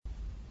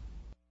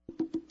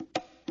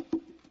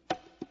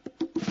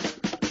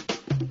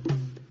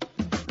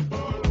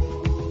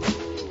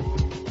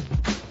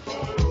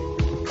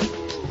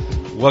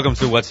Welcome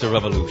to What's Your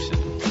Revolution,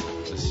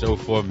 the show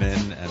for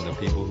men and the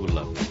people who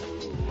love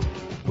them,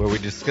 where we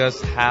discuss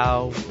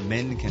how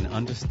men can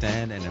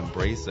understand and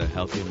embrace a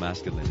healthier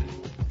masculinity.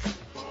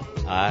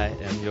 I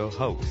am your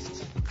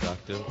host,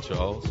 Dr.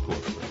 Charles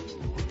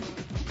Corcoran.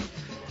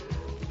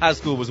 High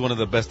school was one of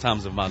the best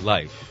times of my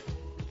life.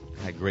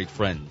 I had great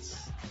friends,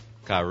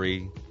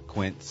 Kyrie,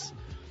 Quince,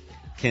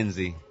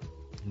 Kenzie,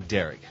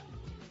 Derek.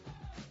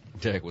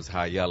 Derek was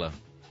high yellow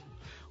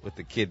with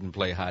the kid and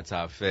play high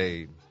top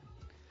fade.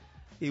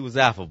 He was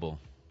affable,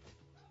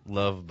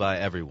 loved by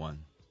everyone.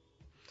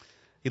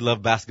 He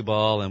loved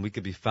basketball, and we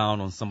could be found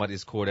on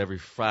somebody's court every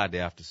Friday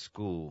after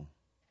school.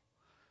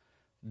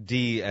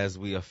 D, as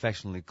we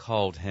affectionately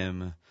called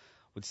him,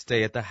 would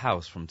stay at the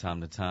house from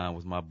time to time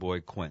with my boy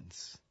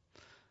Quince,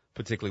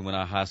 particularly when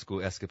our high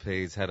school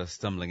escapades had us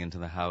stumbling into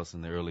the house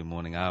in the early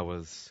morning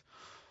hours,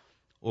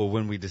 or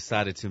when we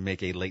decided to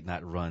make a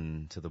late-night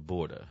run to the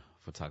border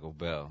for Taco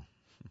Bell.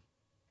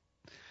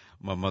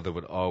 My mother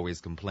would always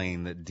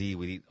complain that D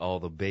would eat all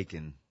the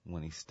bacon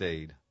when he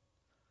stayed.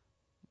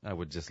 I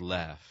would just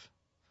laugh.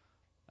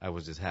 I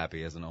was just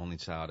happy as an only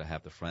child to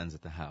have the friends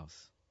at the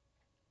house.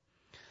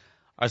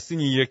 Our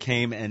senior year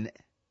came and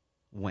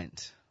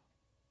went.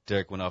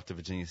 Derek went off to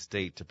Virginia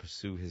State to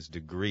pursue his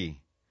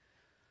degree.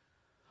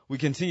 We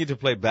continued to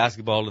play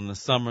basketball in the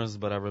summers,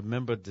 but I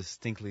remember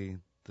distinctly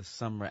the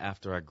summer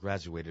after I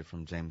graduated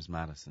from James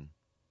Madison.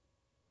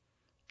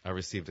 I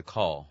received a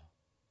call.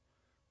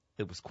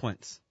 It was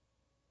Quince.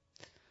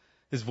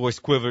 His voice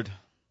quivered,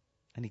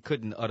 and he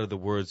couldn't utter the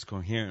words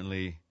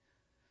coherently.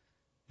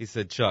 He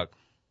said, "Chuck,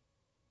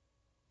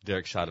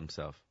 Derek shot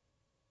himself.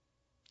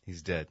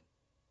 He's dead."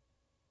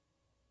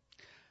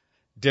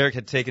 Derek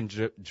had taken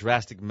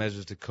drastic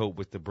measures to cope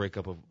with the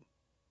breakup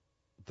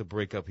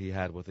he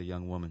had with a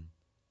young woman.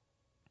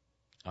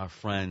 Our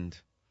friend,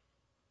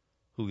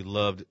 who he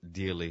loved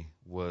dearly,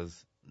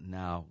 was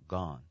now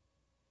gone.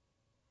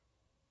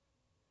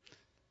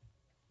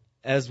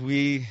 As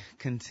we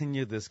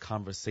continue this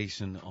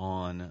conversation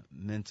on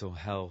mental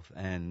health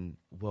and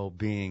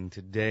well-being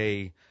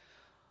today,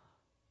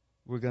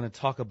 we're going to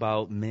talk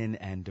about men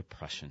and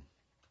depression.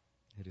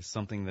 It is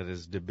something that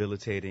is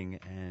debilitating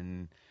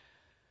and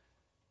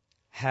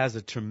takes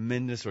a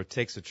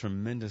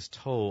tremendous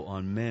toll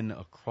on men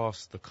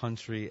across the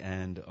country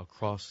and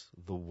across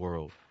the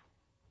world.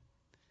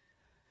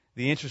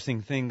 The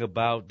interesting thing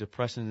about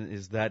depression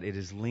is that it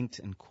is linked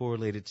and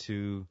correlated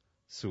to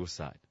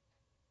suicide.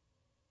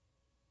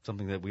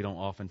 Something that we don't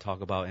often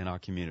talk about in our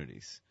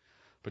communities,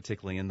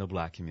 particularly in the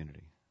black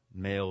community,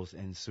 males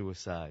and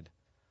suicide.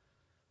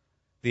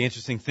 The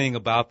interesting thing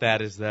about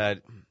that is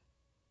that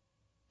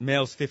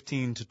males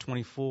 15 to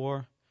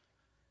 24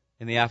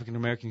 in the African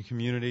American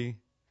community,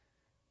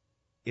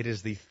 it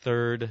is the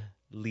third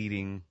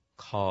leading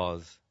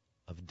cause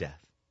of death.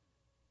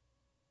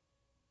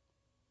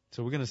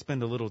 So we're going to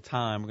take a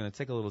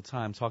little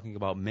time talking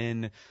about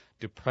men,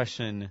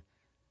 depression,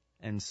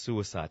 and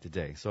suicide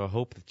today. So I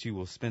hope that you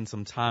will spend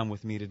some time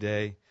with me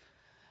today.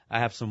 I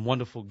have some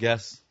wonderful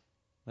guests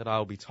that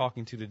I'll be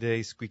talking to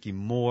today. Squeaky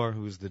Moore,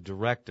 who's the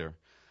director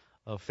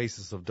of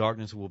Faces of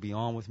Darkness, who will be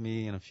on with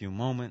me in a few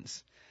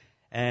moments.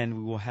 And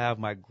we will have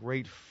my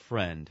great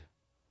friend,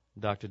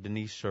 Dr.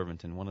 Denese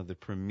Shervington, one of the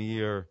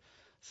premier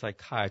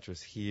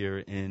psychiatrists here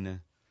in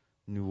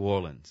New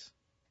Orleans.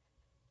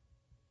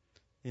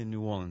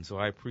 So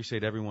I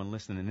appreciate everyone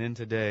listening in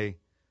today.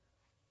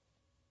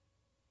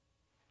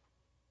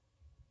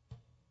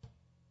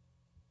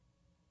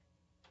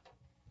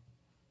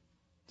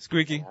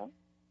 Squeaky. Hello.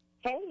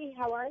 Hey,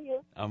 how are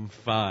you? I'm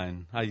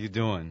fine. How you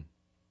doing?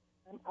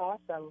 I'm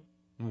awesome.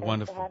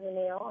 Wonderful. Thanks for having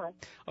me on.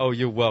 Oh,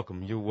 you're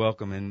welcome. You're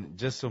welcome. And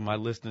just so my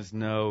listeners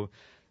know,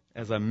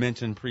 as I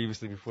mentioned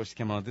previously before she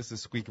came on, this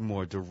is Squeaky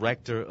Moore,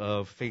 director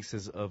of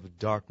Faces of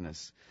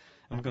Darkness.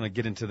 I'm going to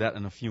get into that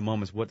in a few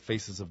moments, what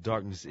Faces of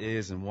Darkness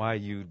is and why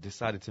you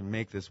decided to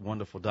make this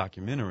wonderful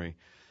documentary.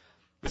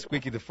 But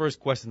Squeaky, the first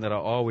question that I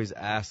always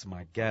ask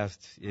my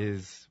guests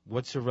is,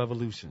 what's your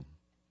revolution?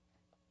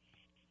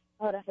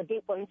 Oh, that's a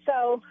deep one.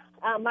 So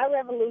my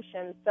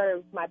revolution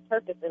serves my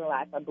purpose in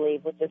life, I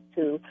believe, which is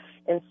to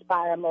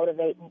inspire,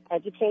 motivate, and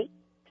educate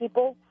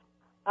people.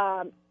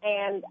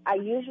 And I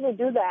usually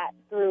do that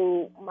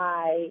through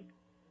my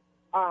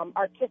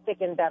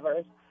artistic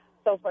endeavors.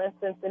 So, for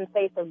instance, in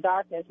Face of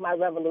Darkness, my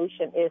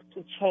revolution is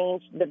to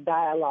change the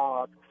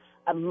dialogue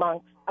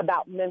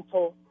about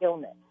mental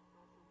illness.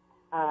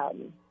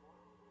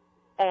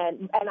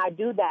 And I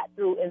do that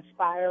through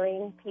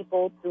inspiring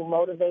people, through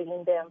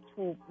motivating them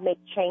to make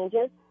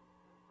changes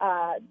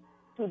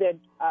to their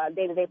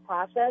day-to-day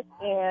process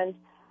and,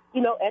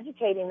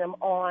 educating them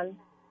on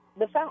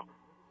the facts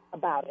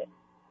about it.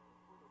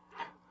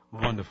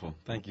 Wonderful.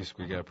 Thank you,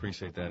 Squeaky. I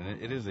appreciate that.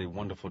 And it is a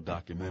wonderful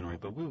documentary.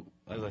 But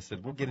as I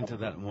said, we'll get into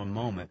that in one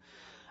moment.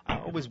 I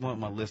always want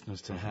my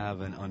listeners to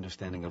have an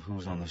understanding of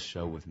who's on the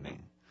show with me.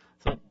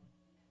 So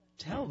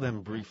tell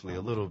them briefly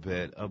a little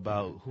bit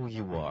about who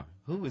you are.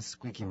 Who is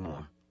Squeaky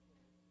Moore?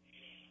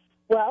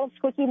 Well,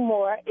 Squeaky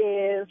Moore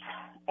is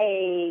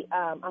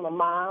I'm a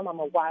mom, I'm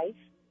a wife,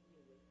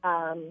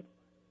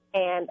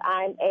 and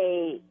I'm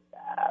a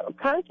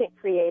content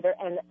creator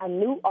and a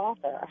new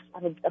author. I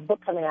have a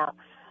book coming out.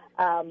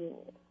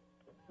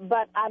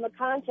 But I'm a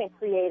content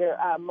creator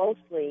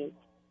mostly,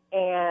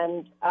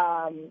 and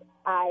I'm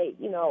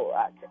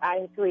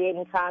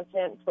creating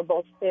content for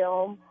both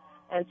film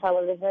and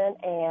television,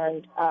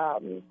 and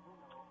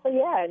so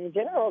yeah, in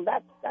general,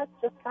 that's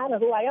just kind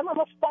of who I am. I'm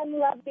a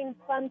fun-loving,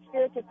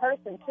 fun-spirited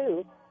person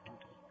too.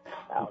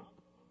 So.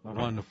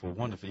 Wonderful,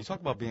 wonderful. You talk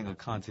about being a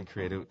content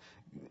creator.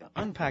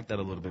 Unpack that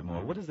a little bit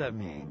more. What does that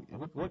mean?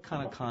 What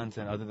kind of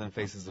content other than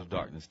Faces of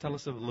Darkness? Tell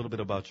us a little bit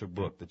about your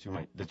book that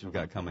you've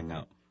got coming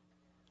out.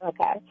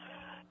 Okay,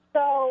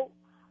 so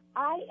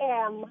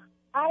I'm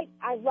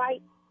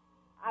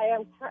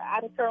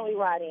currently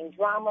writing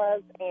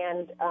dramas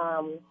and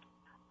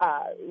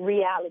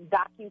reality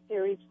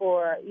docu-series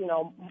for,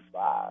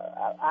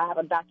 I have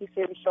a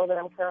docu-series show that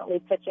I'm currently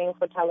pitching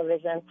for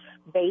television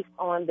based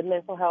on the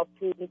mental health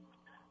piece.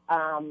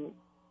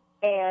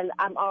 And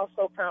I'm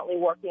also currently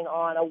working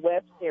on a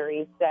web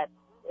series that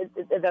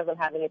it doesn't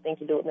have anything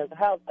to do with mental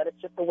health, but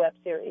it's just a web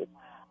series.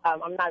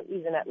 I'm not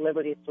even at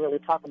liberty to really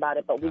talk about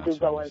it, but we do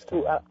go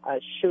into a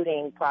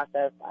shooting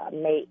process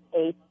May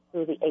 8th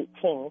through the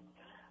 18th.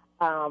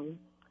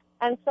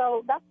 And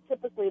so that's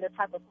typically the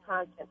type of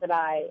content that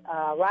I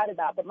write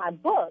about. But my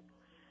book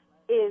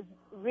is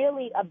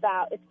really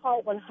about, it's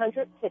called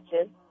 100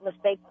 Pitches,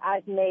 Mistakes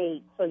I've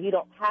Made So You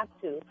Don't Have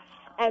to.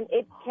 And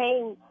it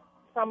came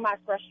from my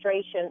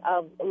frustration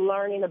of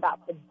learning about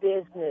the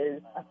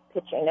business of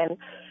pitching.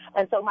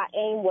 And so my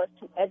aim was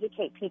to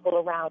educate people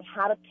around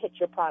how to pitch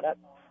your product,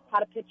 how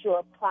to pitch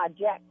your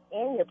project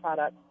and your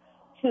product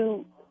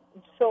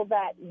so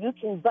that you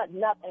can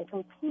button up and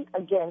compete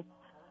against,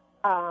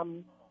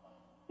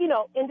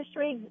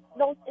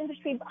 those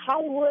industry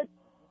Hollywood,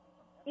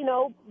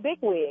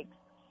 bigwigs,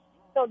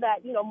 so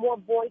that, more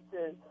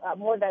voices,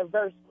 more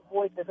diverse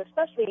voices,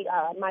 especially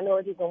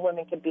minorities and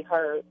women, can be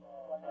heard.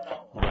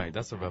 Right,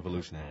 that's a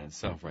revolution in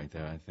itself right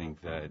there. I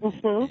think that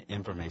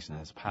information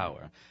is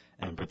power,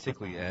 and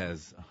particularly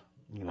as,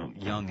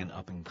 young and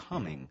up and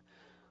coming,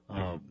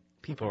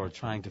 people are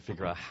trying to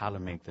figure out how to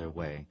make their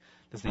way.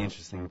 That's the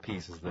interesting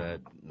piece, is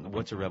that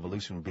What's a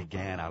Revolution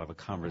began out of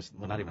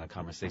not even a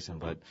conversation,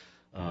 but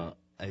a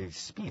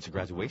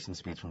graduation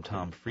speech from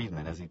Tom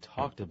Friedman, as he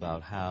talked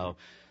about how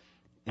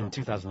in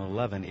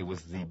 2011, it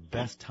was the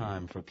best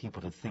time for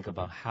people to think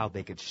about how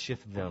they could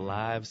shift their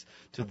lives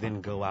to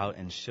then go out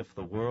and shift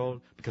the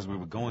world, because we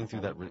were going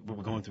through a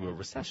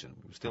recession.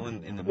 We were still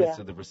in the midst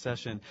of the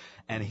recession,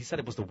 and he said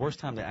it was the worst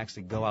time to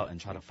actually go out and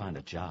try to find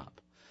a job.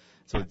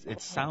 So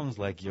it sounds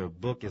like your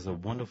book is a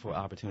wonderful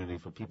opportunity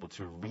for people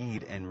to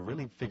read and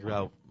really figure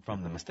out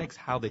from the mistakes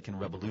how they can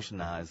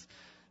revolutionize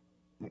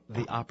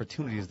the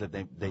opportunities that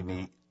they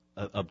may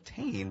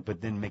obtain,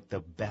 but then make the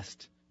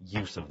best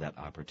use of that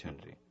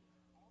opportunity.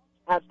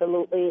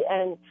 Absolutely.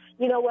 And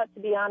you know what,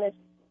 to be honest,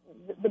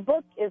 the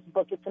book is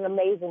It's an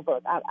amazing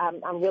book.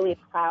 I'm really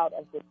proud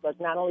of this book.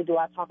 Not only do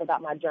I talk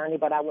about my journey,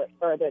 but I went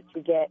further to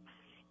get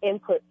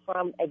input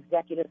from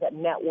executives at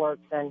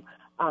networks and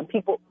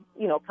people,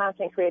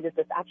 content creators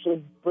that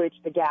actually bridge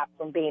the gap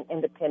from being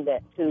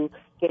independent to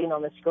getting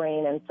on the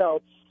screen. And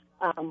so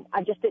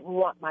I just didn't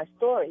want my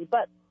story.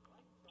 But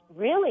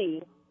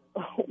really,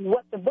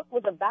 what the book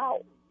was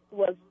about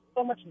was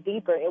so much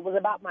deeper. It was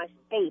about my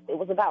faith. It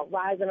was about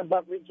rising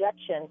above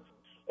rejection.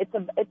 It's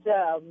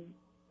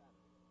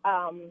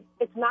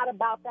not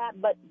about that,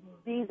 but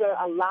these are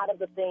a lot of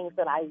the things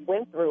that I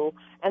went through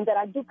and that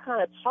I do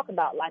kind of talk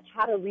about, like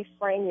how to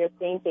reframe your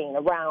thinking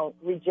around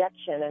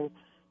rejection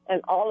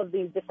and all of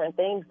these different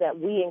things that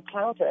we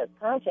encounter as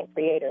content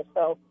creators.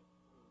 So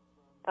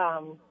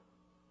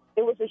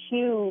it was a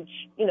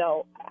huge,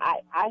 I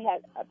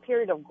had a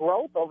period of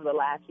growth over the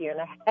last year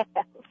and a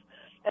half.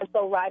 And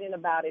so writing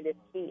about it is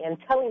key, and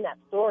telling that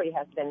story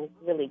is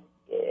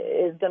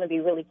going to be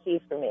really key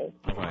for me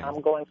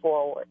going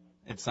forward.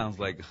 It sounds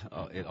like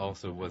it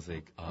also was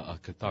a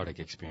cathartic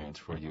experience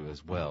for you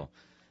as well.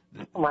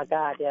 Oh my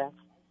God, yeah.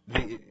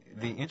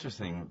 The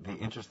interesting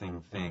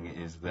thing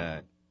is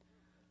that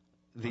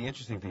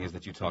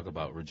you talk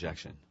about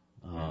rejection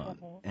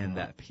in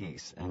that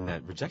piece, and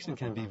that rejection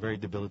can be very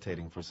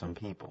debilitating for some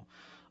people,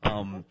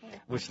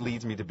 which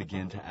leads me to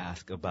begin to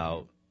ask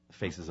about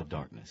Faces of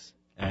Darkness.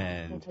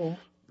 And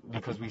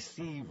because we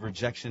see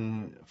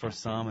rejection for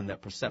some, and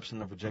that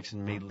perception of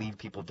rejection may lead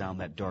people down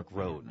that dark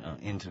road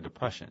into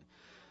depression.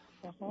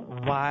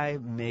 Why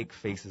make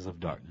Faces of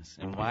Darkness,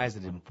 and why is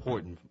it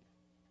important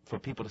for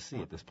people to see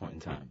at this point in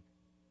time?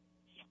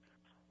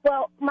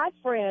 Well, I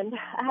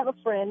have a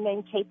friend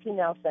named KP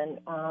Nelson.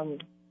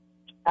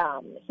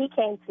 He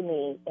came to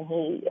me, and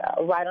he,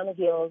 right on the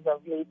heels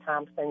of Lee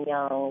Thompson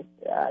Young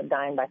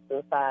dying by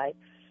suicide,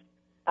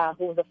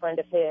 who was a friend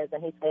of his,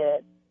 and he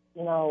said,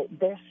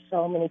 there's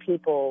so many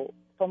people,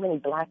 so many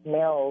black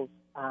males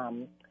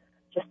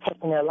just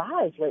taking their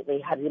lives lately.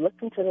 Have you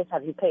looked into this?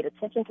 Have you paid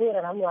attention to it?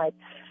 And I'm like,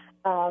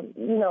 I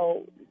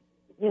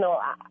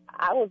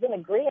was in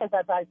agreement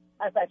as I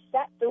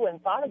sat through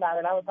and thought about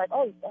it. I was like,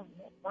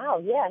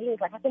 wow, yeah. He was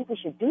like, I think we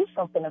should do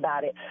something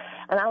about it.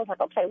 And I was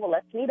like, okay, well,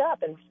 let's meet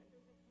up. And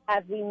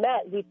as we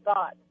met, we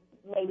thought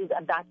maybe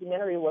a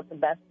documentary was the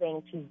best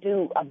thing to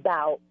do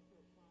about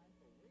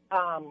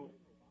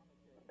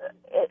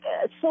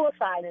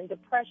suicide and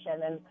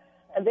depression.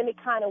 And then it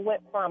kind of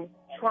went from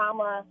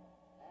trauma,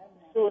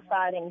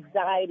 suicide,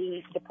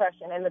 anxiety,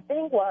 depression. And the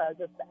thing was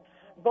is that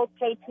both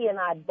KT and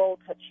I both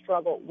had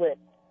struggled with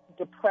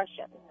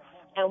depression.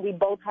 And we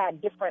both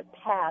had different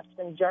paths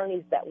and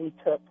journeys that we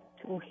took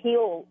to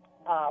heal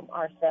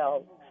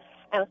ourselves.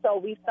 And so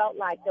we felt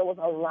like there was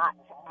a lot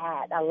to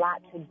add, a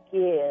lot to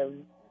give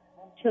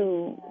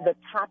to the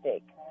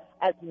topic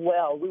as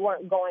well. We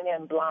weren't going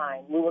in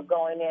blind. We were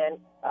going in,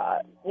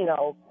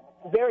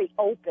 very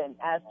open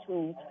as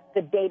to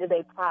the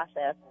day-to-day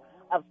process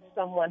of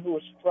someone who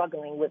is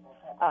struggling with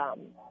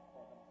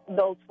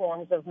those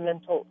forms of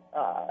mental,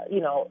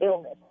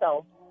 illness.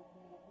 So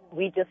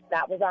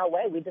that was our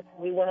way.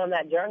 We went on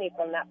that journey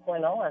from that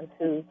point on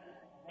to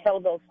tell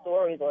those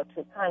stories or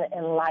to kind of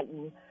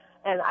enlighten.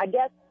 And I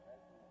guess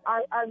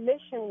our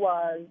mission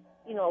was,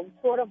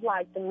 sort of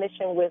like the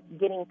mission with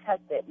getting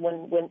tested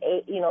when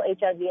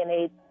HIV and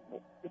AIDS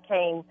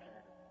became,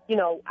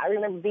 I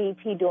remember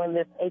BET doing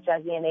this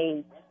HIV and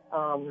AIDS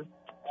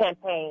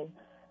campaign,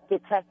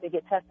 get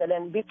tested.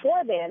 And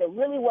before then, it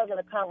really wasn't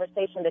a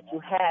conversation that you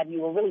had.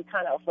 You were really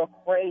kind of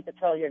afraid to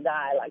tell your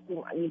guy, like,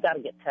 you got to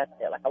get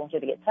tested. Like, I want you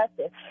to get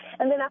tested.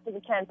 And then after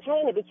the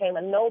campaign, it became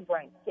a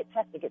no-brainer. Get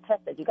tested.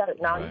 You got to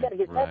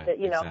get tested,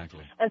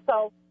 Exactly. And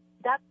so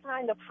that's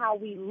kind of how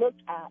we look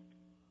at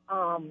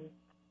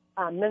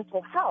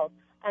mental health.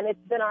 And it's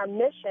been our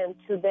mission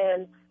to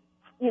then,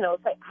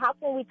 say, how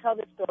can we tell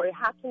this story?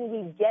 How can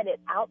we get it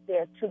out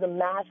there to the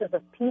masses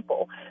of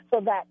people so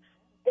that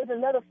in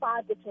another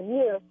 5 to 10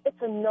 years, it's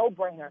a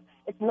no-brainer.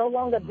 It's no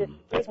longer this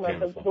stigma,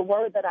 the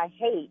word that I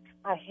hate.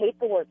 I hate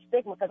the word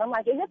stigma because I'm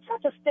like, if it's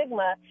such a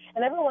stigma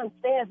and everyone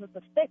says it's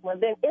a stigma,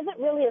 then is it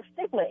really a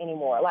stigma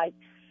anymore? Like,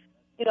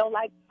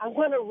 I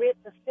want to rid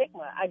the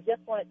stigma. I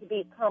just want it to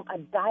become a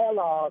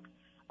dialogue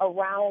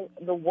around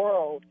the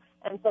world.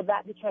 And so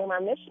that became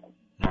our mission.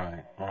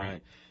 All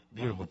right.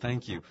 Beautiful.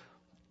 Thank you.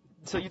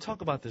 So you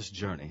talk about this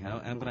journey, and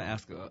I'm going to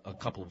ask a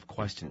couple of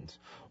questions.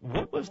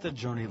 What was the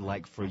journey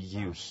like for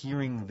you,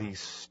 hearing these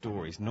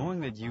stories,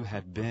 knowing that you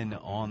had been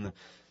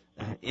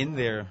in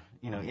their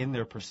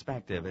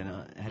perspective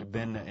and had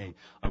been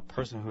a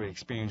person who had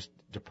experienced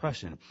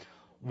depression?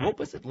 What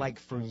was it like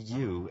for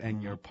you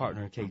and your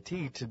partner,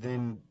 KT, to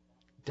then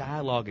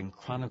dialogue and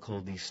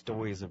chronicle these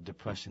stories of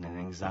depression and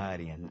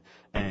anxiety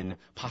and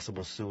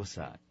possible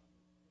suicide?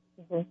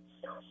 Mm-hmm.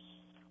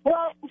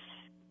 Well,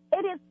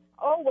 it is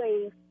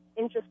always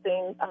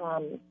interesting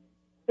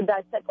to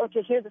dissect or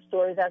to hear the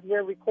stories as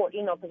we're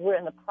recording, because we're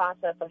in the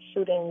process of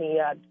shooting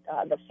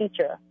the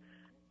feature,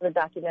 the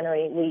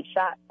documentary. We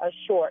shot a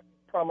short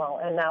promo,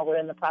 and now we're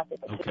in the process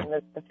of shooting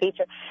the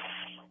feature.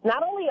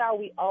 Not only are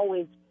we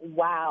always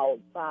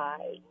wowed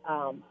by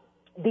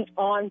the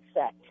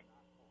onset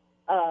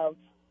of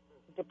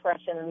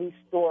depression and these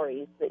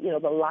stories, that,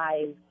 the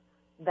lives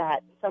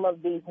that some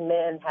of these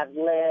men have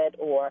led,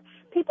 or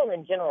people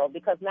in general,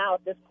 because now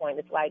at this point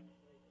it's like,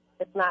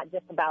 it's not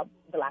just about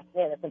black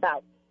men, it's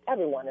about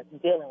everyone that's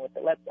dealing with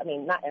it.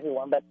 Not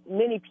everyone, but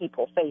many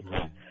people face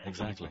it.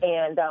 Exactly.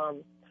 And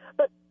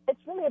but it's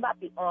really about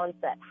the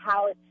onset,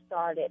 how it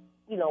started,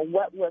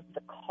 what was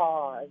the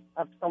cause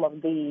of some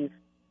of these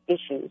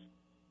issues.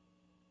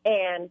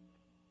 And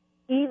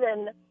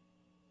even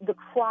the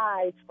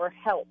cries for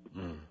help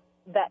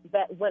that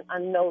went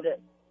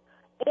unnoticed,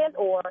 and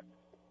or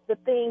the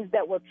things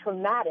that were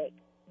traumatic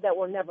that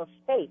were never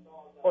faced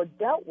or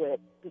dealt with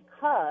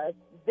because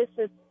this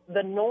is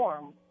the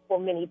norm for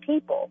many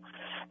people.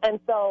 And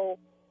so,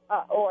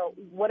 or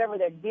whatever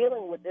they're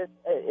dealing with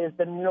is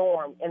the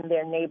norm in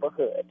their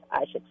neighborhood,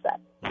 I should say.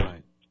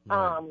 Right.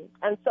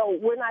 And so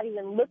we're not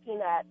even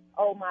looking at,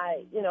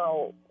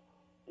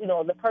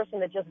 the person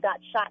that just got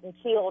shot and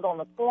killed on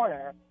the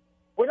corner.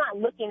 We're not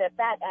looking at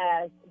that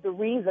as the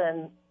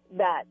reason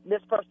that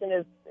this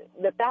person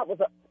that was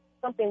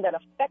something that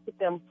affected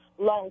them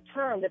long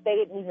term, that they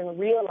didn't even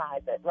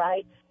realize it,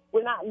 right?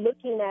 We're not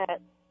looking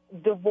at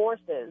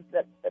divorces,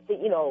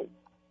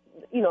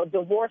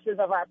 divorces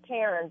of our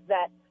parents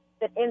that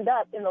end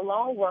up in the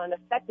long run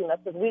affecting us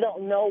because we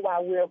don't know why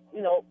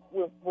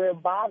we're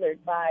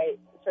bothered by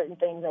certain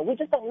things, and we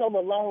just don't know the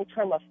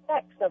long-term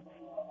effects of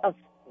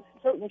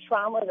certain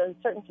traumas and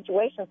certain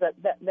situations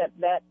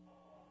that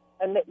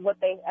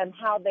and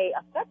how they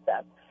affect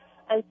us.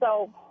 And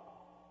so,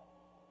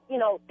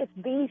 it's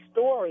these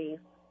stories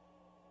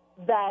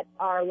that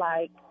are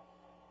like,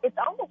 it's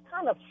almost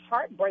kind of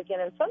heartbreaking,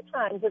 and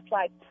sometimes it's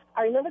like,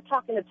 I remember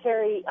talking to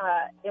Terry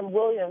M.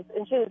 Williams,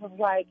 and she was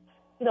like,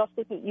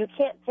 Squeaky, you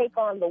can't take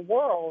on the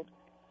world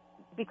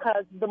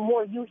because the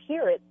more you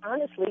hear it,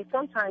 honestly,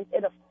 sometimes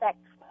it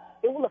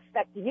will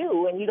affect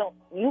you, and you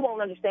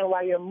won't understand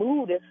why your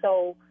mood is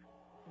so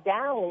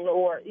down,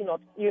 or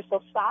you're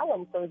so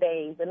solemn some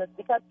days, and it's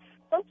because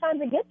sometimes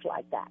it gets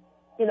like that,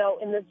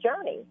 in this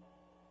journey.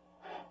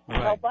 to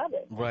help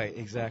others. Right,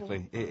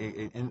 exactly.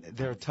 And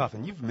they're tough.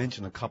 And you've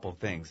mentioned a couple of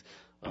things.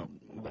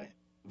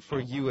 For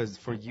you as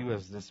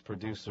this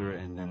producer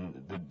and then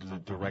the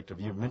director,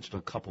 you've mentioned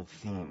a couple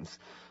themes,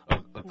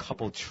 a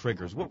couple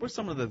triggers. What were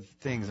some of the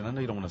things? And I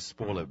know you don't want to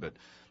spoil it, but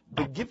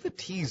give the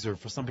teaser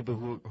for some people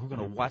who are going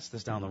to watch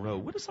this down the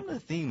road. What are some of the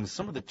themes,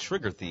 some of the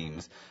trigger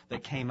themes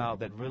that came out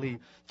that really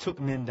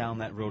took men down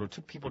that road or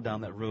took people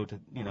down that road to,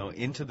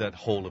 into that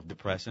hole of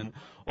depression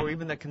or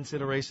even that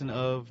consideration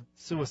of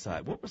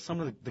suicide? What were some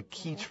of the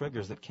key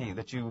triggers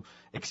that you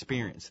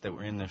experienced that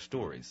were in their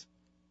stories?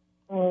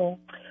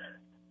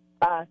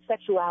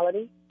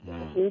 Sexuality is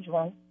a huge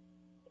one.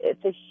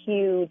 It's a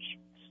huge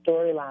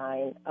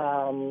storyline.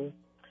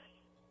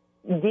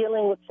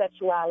 Dealing with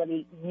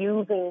sexuality,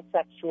 using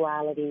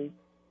sexuality,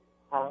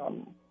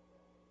 and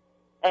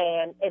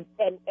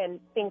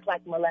things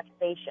like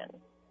molestation.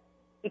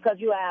 Because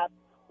you ask,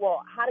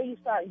 well, how do you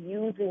start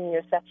using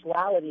your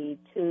sexuality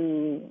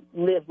to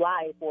live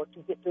life or to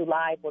get through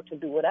life or to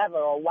do whatever?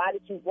 Or why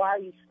are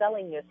you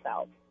selling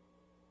yourself?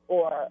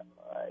 Or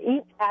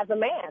as a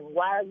man,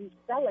 why are you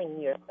selling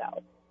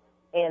yourself?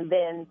 And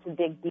then to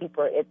dig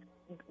deeper, it's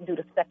due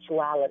to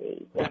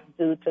sexuality. It's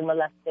due to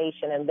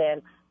molestation. And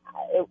then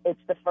it's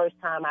the first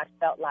time I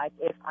felt like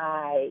if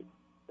I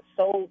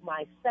sold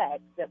my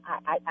sex, that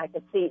I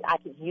could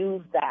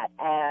use that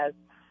as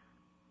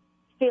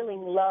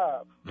feeling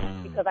love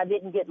because I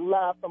didn't get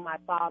love from my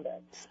father.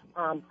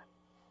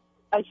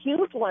 A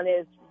huge one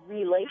is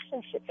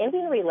relationship.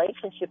 Ending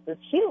relationships is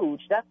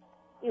huge. That's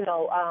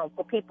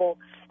for people,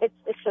 it's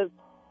a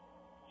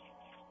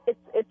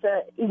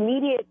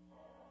immediate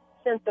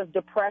sense of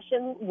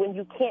depression when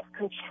you can't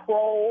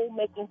control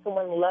making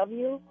someone love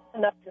you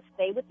enough to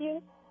stay with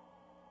you.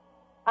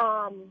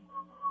 And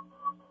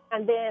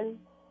then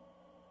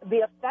the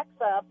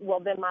effects of,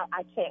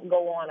 I can't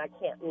go on, I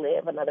can't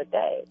live another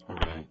day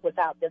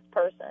without this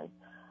person.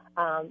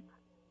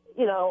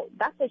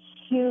 That's a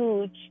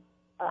huge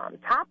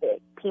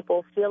topic.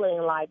 People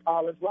feeling like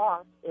all is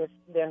lost if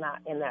they're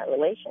not in that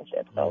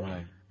relationship. So,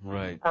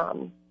 right.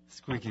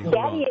 Squeaky,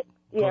 Daddy,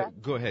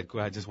 Go ahead.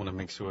 I just want to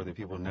make sure that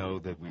people know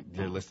that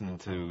they're listening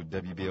to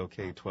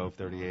WBOK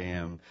 1230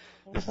 AM.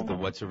 This is the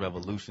What's Your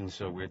Revolution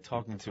show. We're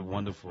talking to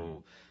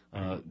wonderful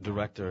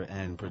director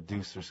and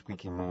producer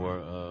Squeaky Moore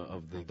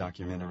of the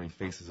documentary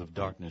Faces of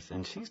Darkness,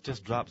 and she's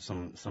just dropped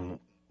some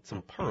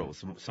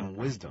pearls, some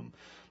wisdom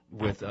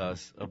with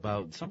us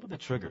about some of the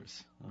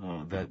triggers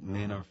that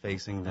men are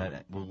facing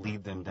that will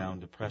lead them down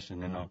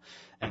depression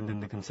and then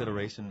the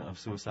consideration of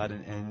suicide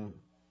and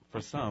for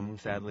some,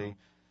 sadly,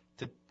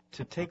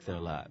 to take their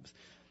lives.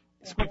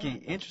 Squeaky,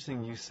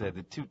 interesting you said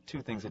the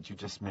two things that you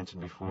just mentioned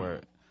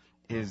before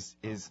is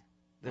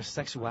their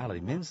sexuality,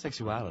 men's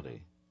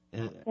sexuality.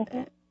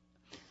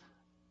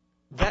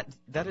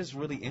 That is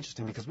really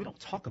interesting because we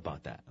don't talk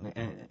about that.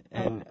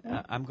 And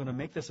I'm going to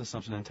make this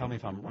assumption and tell me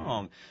if I'm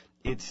wrong.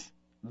 It's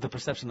the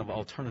perception of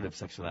alternative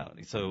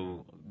sexuality,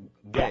 so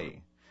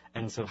gay.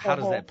 And so how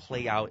does that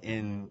play out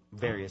in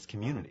various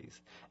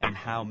communities and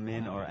how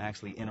men are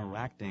actually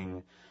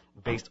interacting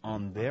based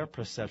on their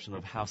perception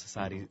of how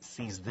society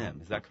sees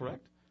them? Is that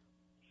correct?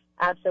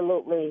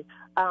 Absolutely.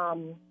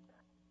 And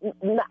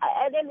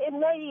it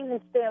may even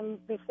stem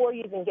before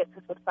you even get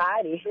to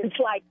society. It's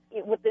like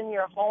within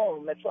your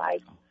home. It's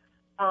like,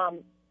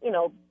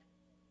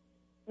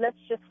 let's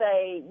just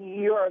say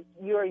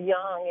you're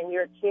young and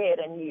you're a kid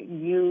and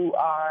you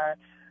are,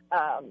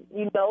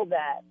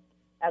 that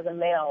as a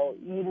male,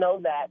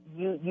 that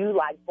you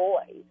like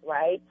boys,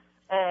 right?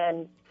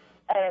 And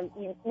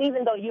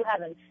even though you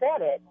haven't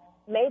said it,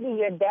 maybe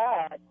your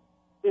dad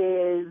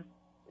is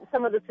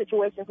some of the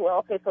situations where,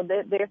 okay, so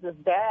there's this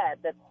dad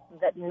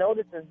that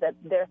notices that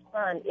their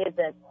son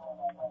isn't,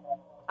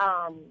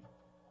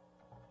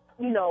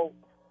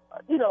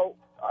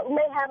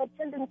 may have a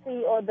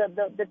tendency or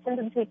the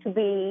tendency to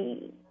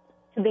be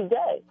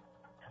gay.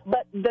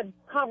 But the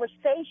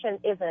conversation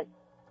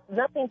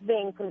nothing's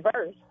being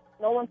conversed.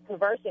 No one's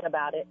conversing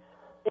about it.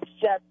 It's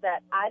just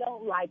that I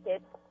don't like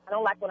it. I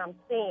don't like what I'm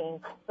seeing.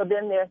 So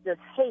then there's this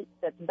hate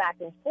that's back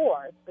and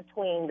forth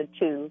between the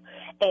two.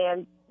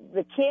 And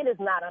the kid is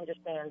not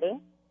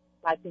understanding.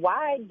 Like,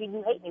 why do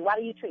you hate me? Why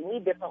do you treat me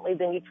differently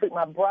than you treat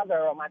my brother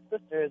or my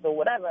sisters or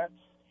whatever?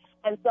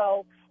 And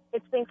so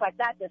it's things like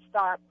that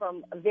start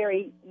from a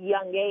very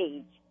young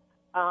age.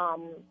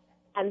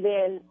 And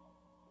then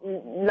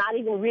not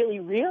even really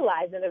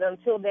realizing it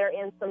until they're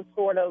in some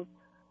sort of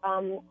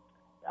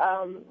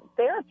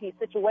therapy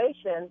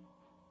situation.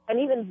 And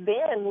even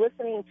then,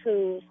 listening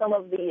to some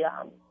of the,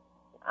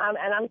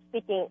 and I'm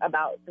speaking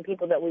about the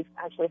people that we've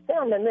actually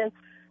filmed, and then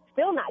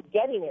still not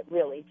getting it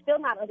really, still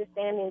not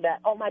understanding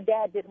that, my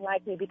dad didn't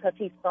like me because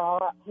he saw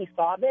this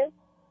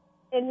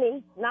in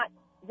me, not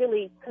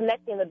really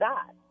connecting the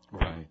dots.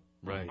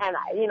 Right. And,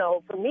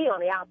 for me on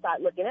the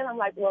outside looking in, I'm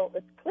like, well,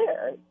 it's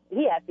clear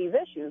he has these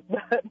issues.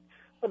 But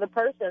for the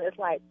person, it's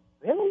like,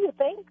 really, you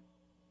think?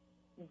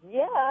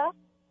 Yeah.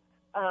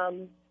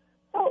 So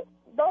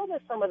those are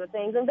some of the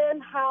things. And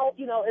then how,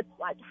 it's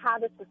like, how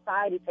does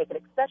society take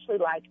it, especially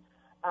like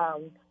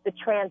the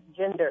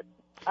transgender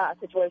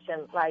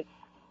situation, like,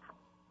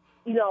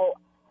 you know,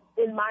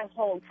 in my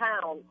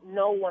hometown,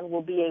 no one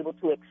will be able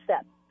to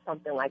accept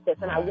something like this,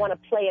 and I want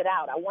to play it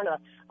out. I want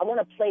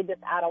to play this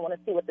out. I want to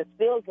see what this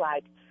feels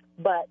like,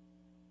 but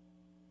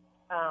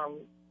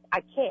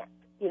I can't,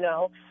 you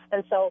know.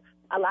 And so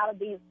a lot of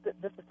these,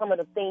 this is some of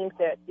the themes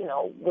that, you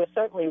know, we're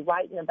certainly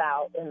writing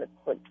about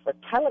for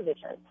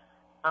television,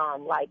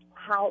 like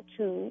how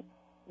to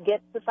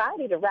get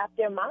society to wrap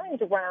their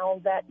minds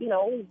around that, you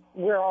know,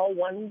 we're all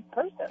one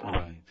person.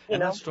 Right.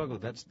 And that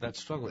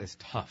struggle is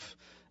tough,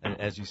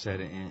 as you said,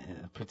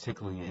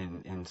 particularly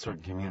in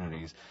certain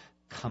communities,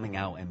 coming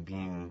out and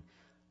being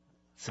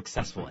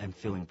successful and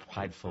feeling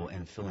prideful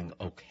and feeling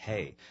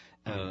okay.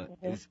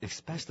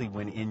 Especially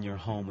when in your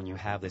home, when you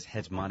have this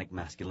hegemonic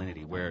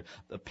masculinity where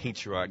the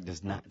patriarch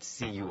does not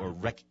see you or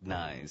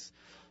recognize,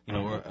 you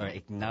know, or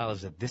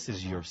acknowledge that this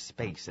is your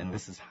space and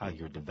this is how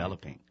you're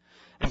developing.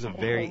 It's a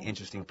very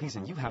interesting piece,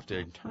 and you have to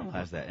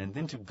internalize that. And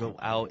then to go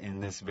out in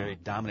this very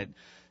dominant,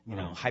 you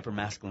know,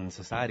 hyper-masculine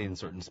society in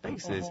certain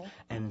spaces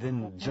and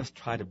then just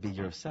try to be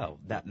yourself.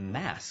 That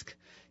mask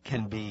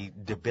can be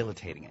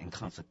debilitating and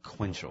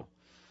consequential.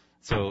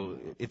 So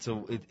it's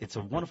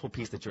a wonderful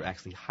piece that you're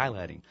actually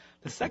highlighting.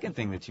 The second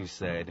thing that you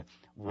said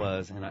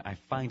was, and I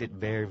find it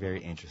very, very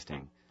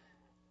interesting,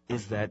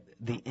 is that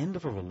the end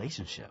of a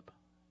relationship.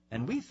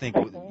 And we think,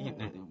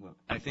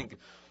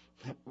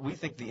 we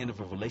think the end of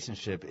a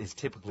relationship is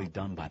typically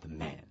done by the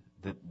man.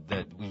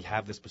 That we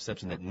have this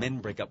perception that men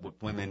break up with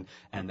women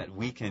and that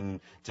we can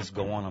just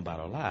go on about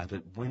our lives.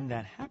 But when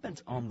that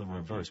happens on the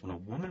reverse, when a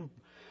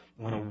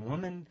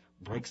woman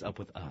breaks up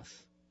with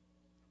us,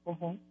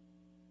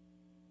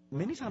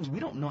 many times we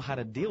don't know how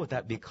to deal with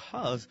that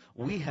because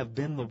we have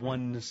been the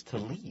ones to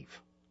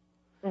leave.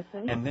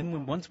 And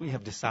then once we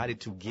have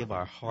decided to give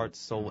our heart,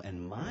 soul,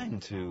 and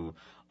mind to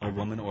a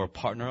woman or a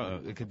partner, or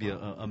it could be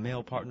a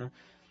male partner,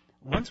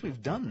 once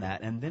we've done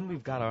that and then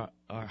we've got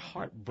our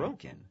heart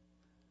broken,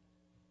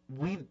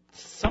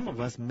 some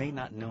of us may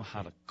not know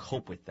how to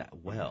cope with that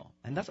well.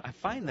 And I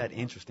find that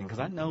interesting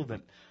because I know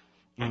that,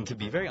 and to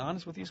be very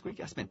honest with you,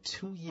 Squeaky, I spent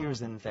 2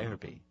 years in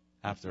therapy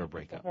after a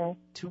breakup.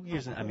 2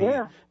 years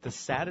the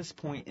saddest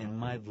point in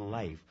my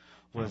life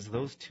was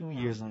those 2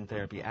 years in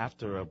therapy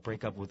after a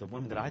breakup with a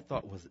woman that I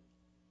thought was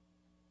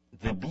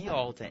the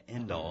be-all to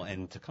end-all,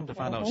 and to come to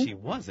find out she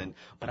wasn't,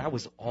 but I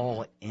was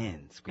all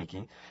in,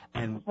 Squeaky.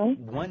 And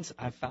once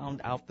I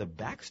found out the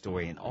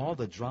backstory and all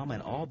the drama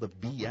and all the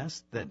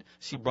BS that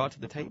she brought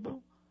to the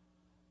table,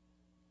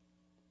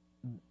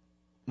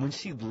 when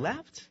she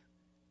left,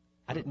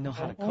 I didn't know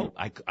how to cope.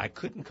 I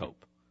couldn't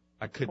cope.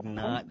 I could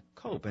not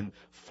cope. And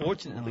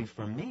fortunately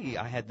for me,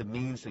 I had the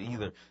means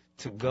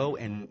to go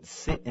and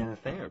sit in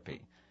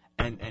therapy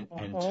and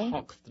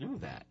talk through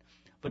that.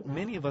 But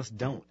many of us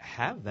don't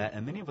have that,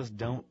 and many of us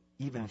don't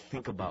even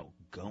think about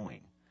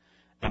going.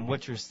 And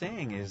what you're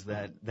saying is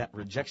that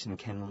rejection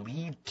can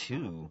lead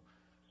to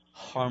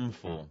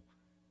harmful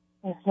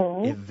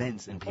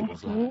events in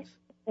people's lives.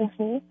 And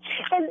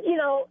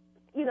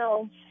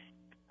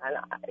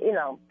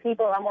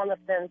people, I'm on the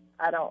fence.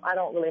 I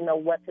don't really know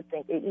what to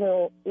think. You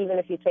know, even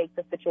if you take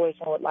the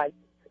situation with like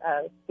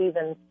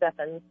Stephen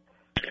Steffens.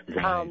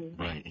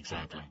 Right,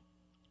 exactly.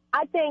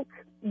 I think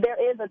there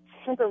is a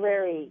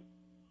temporary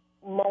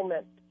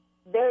moment.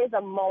 There is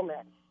a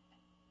moment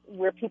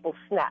where people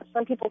snap.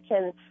 Some people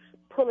can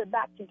pull it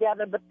back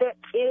together, but there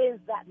is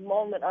that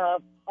moment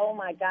of, oh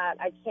my God,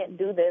 I can't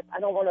do this. I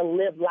don't want to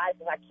live life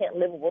if I can't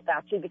live it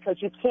without you, because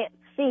you can't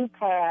see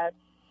past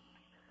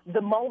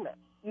the moment.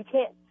 You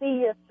can't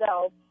see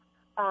yourself.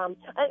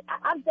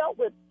 I've dealt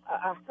with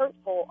a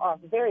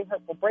very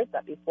hurtful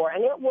breakup before,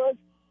 and it was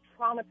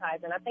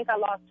traumatizing. I think I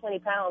lost 20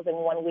 pounds in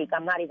 1 week.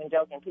 I'm not even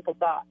joking. People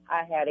thought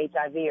I had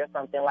HIV or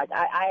something. Like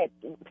I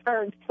had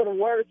turned to the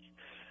worst,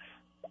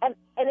 and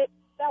it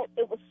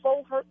was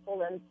so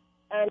hurtful.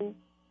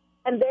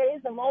 And there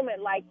is a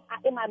moment, like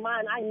in my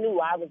mind, I knew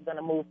I was going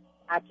to move.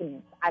 I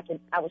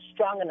was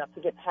strong enough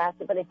to get past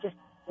it, but it just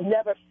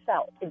never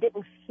felt. It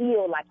didn't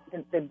feel like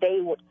the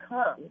day would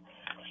come.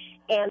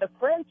 And a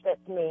friend said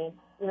to me,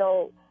 you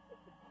know,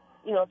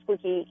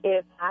 Squeaky,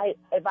 if I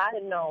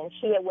had known,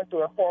 she had went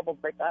through a horrible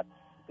breakup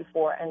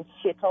before, and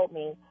she had told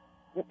me,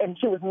 and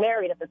she was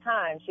married at the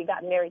time. She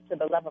got married to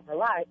the love of her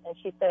life, and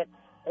she said,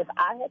 if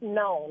I had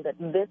known that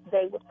this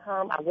day would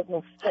come, I wouldn't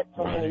have spent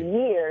so many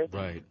years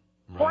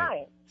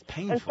crying. It's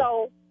painful. And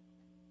so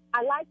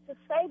I like to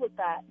say with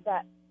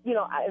that, you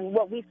know, and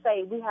what we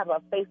say, we have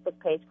a Facebook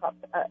page called,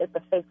 it's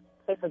a Face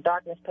of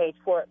Darkness page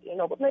for, you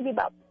know, maybe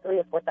about 3,000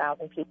 or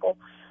 4,000 people.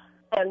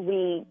 And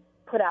we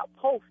put out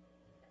posts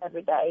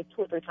every day,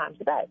 2 or 3 times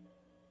a day.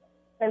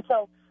 And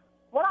so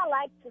what I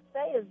like to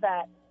say is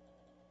that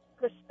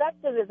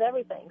perspective is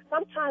everything.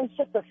 Sometimes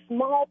just a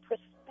small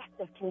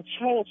perspective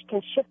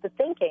can shift the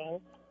thinking,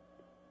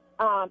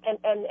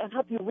 and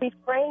help you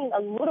reframe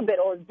a little bit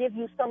or give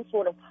you some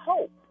sort of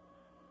hope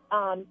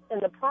in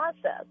the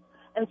process.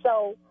 And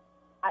so,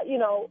 you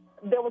know,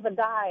 there was a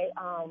guy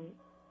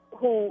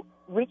who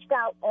reached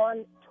out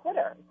on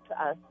Twitter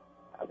to us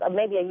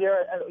maybe a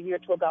year or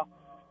two ago,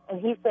 And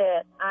he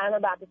said, I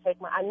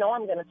know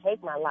I'm going to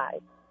take my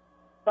life.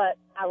 But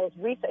I was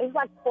it was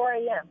like 4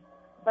 a.m.,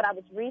 but I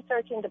was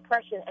researching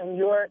depression, and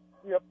your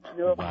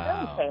film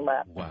came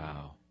up.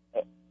 Wow.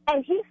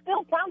 And he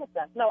still promised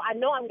us, no, I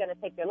know I'm going to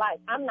take your life.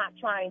 I'm not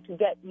trying to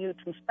get you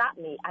to stop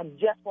me. I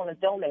just want to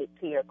donate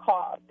to your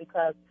cause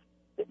because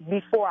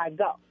before I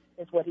go,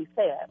 is what he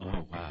said.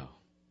 Oh, wow.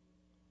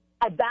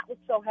 And that was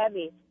so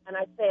heavy. And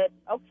I said,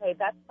 okay,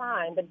 that's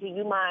fine, but do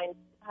you mind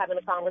having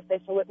a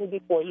conversation with me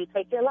before you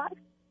take your life?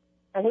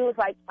 And he was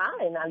like,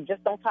 fine.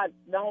 Just don't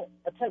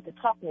attempt to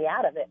talk me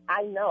out of it.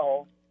 I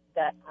know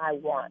that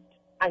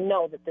I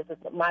know that this is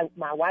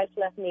my wife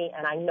left me,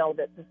 and I know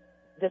that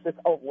this is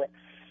over with.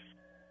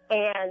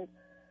 And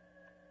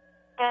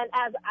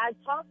as I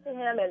talked to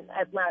him, and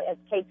as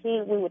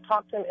KT, we would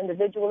talk to him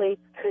individually.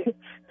 To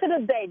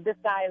this day, this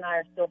guy and I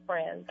are still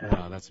friends.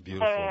 Wow, that's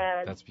beautiful.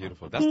 And that's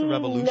beautiful. That's the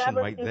revolution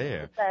right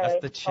there.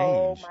 That's the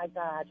change. Oh my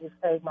God, you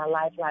saved my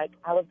life. Like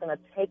I was going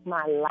to take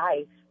my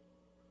life,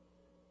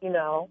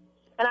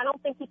 And I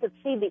don't think he could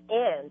see the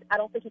end. I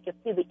don't think he could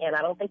see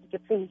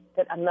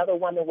that another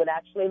woman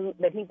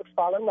that he would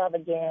fall in love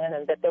again,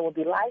 and that there would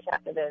be life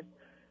after this.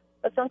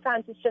 But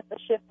sometimes it's just a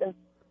shift in,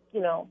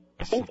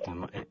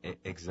 thinking.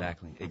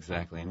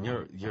 Exactly. And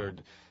you're,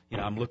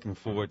 I'm looking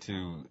forward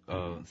to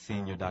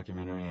seeing your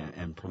documentary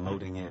and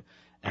promoting it,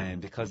 and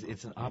because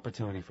it's an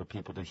opportunity for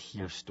people to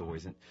hear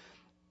stories and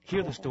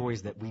hear the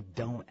stories that we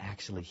don't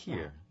actually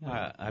hear.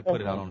 I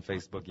put it out on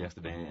Facebook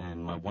yesterday,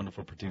 and my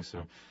wonderful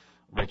producer,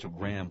 Rachel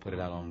Graham, put it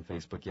out on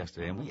Facebook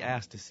yesterday, and we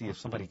asked to see if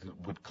somebody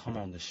would come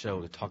on the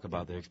show to talk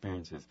about their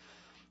experiences.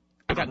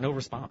 I got no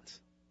response.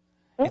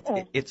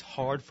 It's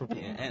hard for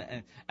people,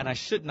 and I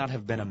should not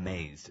have been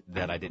amazed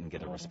that I didn't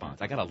get a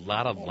response. I got a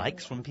lot of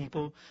likes from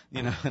people,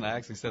 and I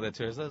actually said that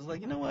to her. So I was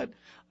like, you know what?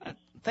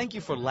 Thank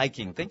you for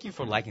liking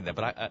that,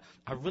 but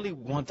I really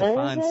want to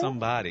find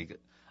somebody,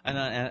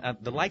 and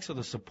the likes are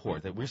the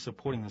support, that we're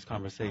supporting this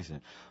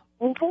conversation.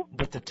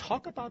 But to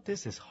talk about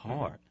this is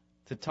hard.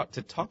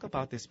 To talk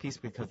about this piece,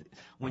 because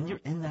when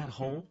you're in that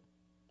hole,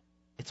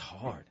 it's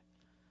hard.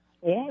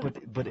 Yeah.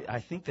 But I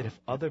think that if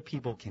other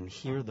people can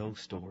hear those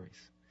stories,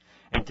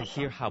 and to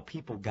hear how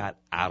people got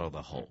out of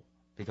the hole,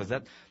 because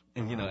that,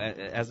 and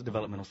as a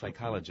developmental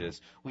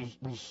psychologist, we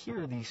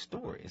hear these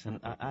stories, and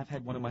I've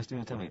had one of my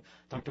students tell me,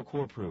 Dr.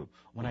 Corprew,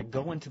 when I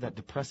go into that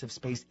depressive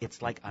space,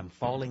 it's like I'm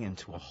falling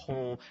into a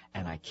hole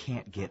and I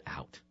can't get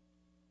out.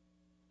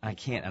 I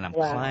can't, and I'm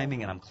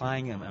climbing and I'm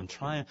climbing and I'm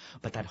trying,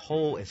 but that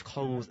hole is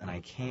closed and I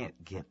can't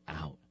get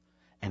out,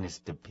 and it's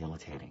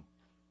debilitating.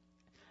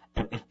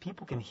 And if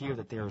people can hear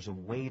that there's a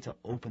way to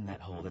open that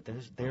hole, that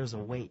there's a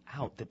way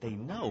out, that they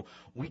know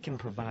we can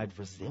provide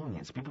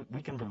resilience,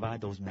 we can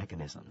provide those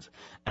mechanisms.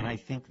 And I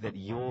think that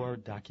your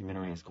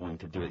documentary is going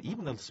to do it.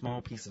 Even the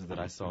small pieces that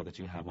I saw that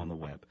you have on the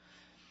web,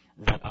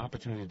 that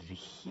opportunity to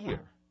hear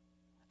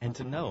and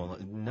to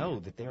know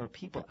that there are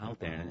people out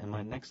there. And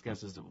my next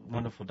guest is the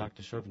wonderful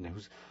Dr.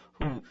 Shervington,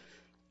 who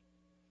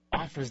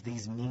offers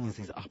these means,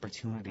 these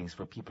opportunities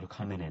for people to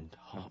come in and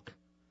talk.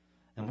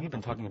 And we've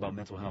been talking about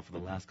mental health for the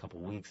last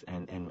couple of weeks,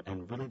 and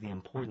really the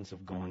importance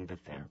of going to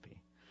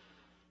therapy.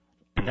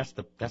 And that's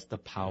the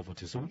powerful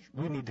too. So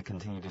we need to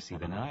continue to see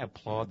that. And I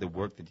applaud the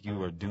work that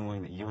you are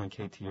doing, that you and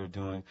KT are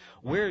doing.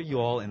 Where are you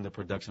all in the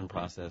production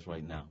process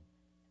right now?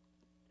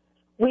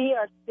 We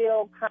are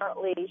still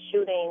currently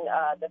shooting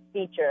the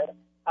feature.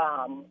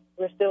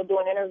 We're still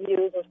doing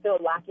interviews. We're still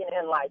locking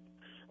in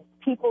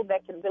people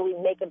that can really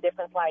make a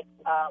difference,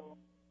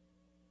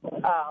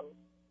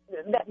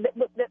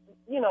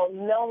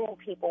 known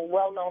people,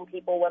 well-known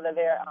people, whether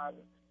they're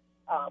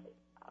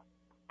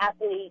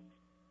athletes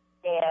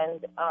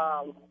and,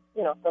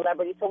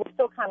 celebrities. So we're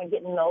still kind of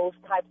getting those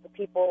types of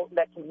people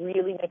that can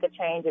really make a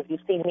change. If you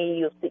see me,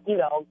 you'll see,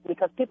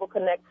 because people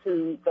connect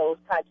to those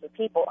types of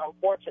people,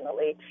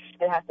 unfortunately.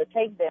 It has to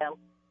take them.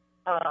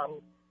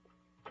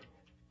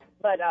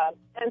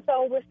 And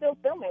so we're still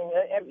filming.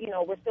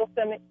 We're still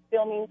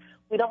filming.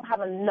 We don't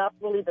have enough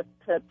really to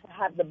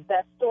have the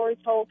best story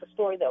told, the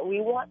story that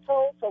we want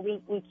told. So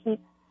we keep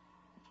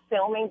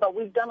filming, but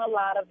we've done a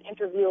lot of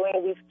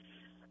interviewing.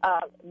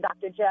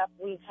 Dr. Jeff,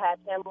 we've had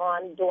him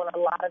on doing a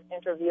lot of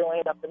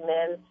interviewing of the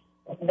men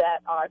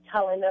that are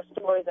telling their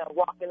stories and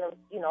walking them.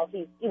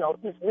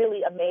 He's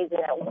really amazing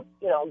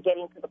at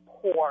getting to the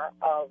core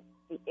of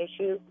the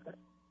issue.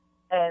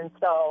 And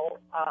so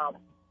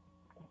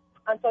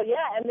and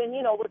then,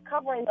 we're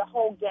covering the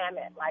whole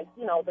gamut,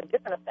 the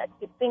different effects,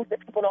 things that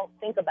people don't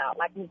think about,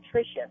 like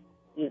nutrition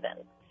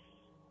even.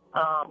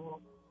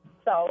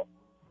 So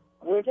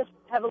we're just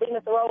heavily in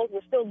the throes.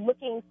 We're still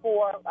looking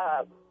for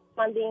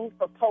funding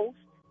for post.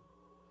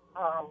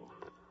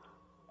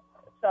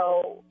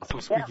 So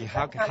Squeaky,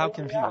 how can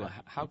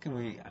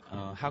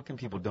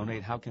people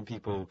donate? How can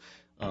people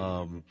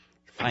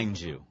find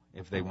you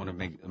if they want to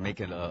make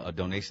a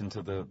donation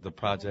to the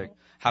project?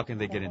 How can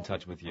they get in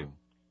touch with you?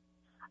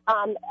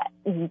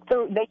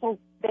 So they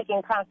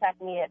can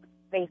contact me at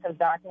Face of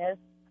Darkness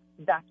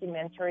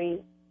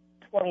Documentary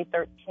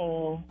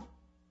 2013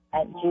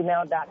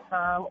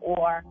 @gmail.com,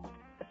 or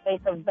the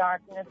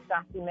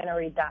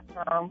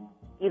faceofdarknessdocumentary.com.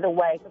 Either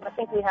way, because I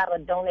think we have a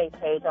donate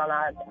page on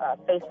our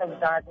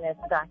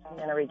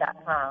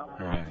faceofdarknessdocumentary.com.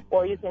 Right.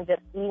 Or you can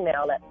just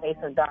email at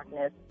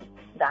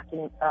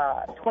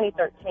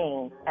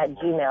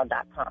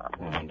faceofdarkness2013@gmail.com.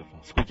 Wonderful.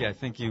 Squeaky, I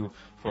thank you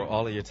for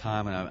all of your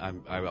time,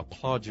 and I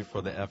applaud you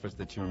for the efforts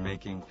that you're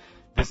making.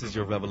 This is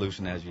your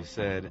revolution, as you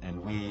said,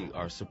 and we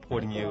are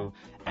supporting you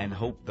and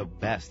hope the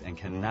best and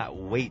cannot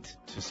wait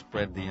to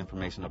spread the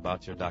information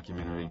about your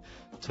documentary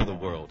to the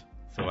world.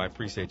 So I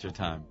appreciate your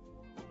time.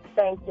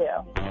 Thank you.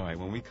 All right,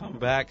 when we come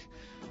back,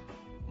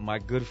 my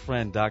good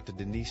friend, Dr.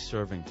 Denese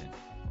Shervington.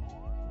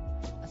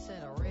 I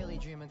said I really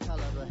dream in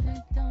color, but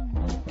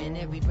and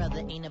every brother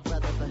ain't a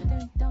brother, but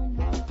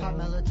pop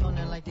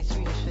melatonin like they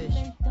Swedish fish.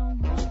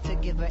 To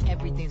give her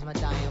everything's my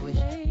dying wish.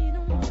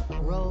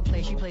 Role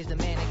play, she plays the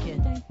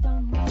mannequin.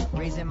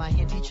 Raising my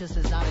hand, teach us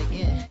is out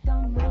again.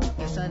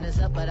 The sun is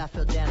up, but I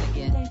feel down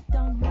again.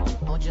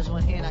 On just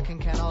one hand, I can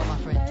count all my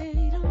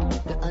friends.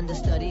 The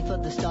understudy for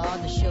the star,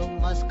 the show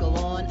must go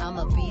on. I'm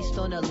a beast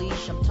on a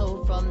leash, I'm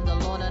told from the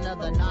lawn.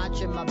 Another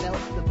notch in my belt,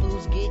 the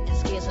blues getting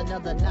scarce.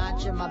 Another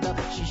notch in my belt,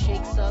 she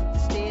shakes up the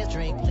stairs.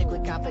 Drink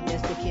liquid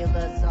confidence,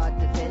 tequila's our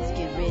defense.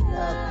 Get rid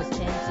of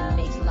pretense, it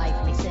makes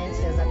life make sense.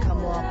 As I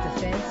come off the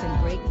fence and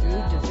break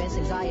through defense.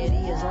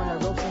 Anxiety is on the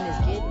ropes and it's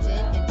getting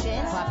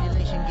intense.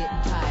 Population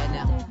getting tired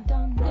now,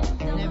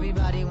 and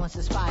everybody wants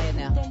to spire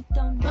now.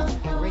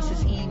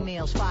 Racist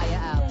emails fire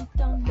out.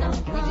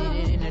 We did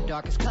it in the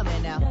dark, it's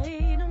coming out.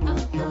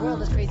 The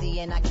world is crazy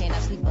and I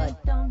cannot sleep,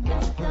 but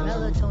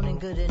melatonin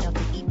good enough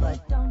to eat,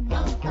 but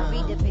I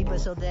read the paper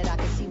so that I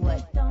can see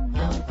what.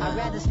 I'd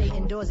rather stay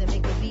indoors and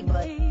make believe,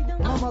 but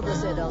my mother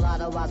said a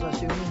lot of wise words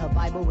to me. Her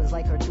Bible was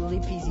like her truly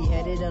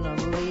peasy-headed and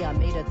unruly. I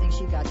made her think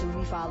she got to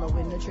me,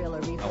 following the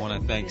trailer. I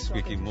want to thank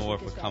Squeaky Moore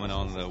for coming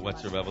on the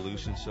What's Your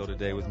Revolution show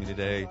today with me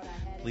today.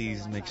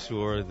 Please make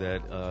sure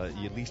that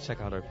you at least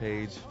check out our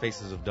page,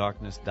 Faces of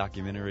Darkness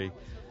Documentary,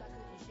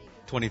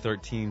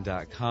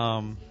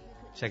 2013.com.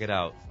 Check it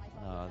out.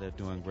 They're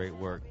doing great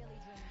work.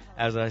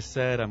 As I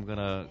said, I'm going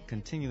to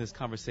continue this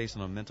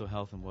conversation on mental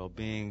health and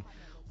well-being.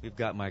 We've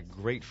got my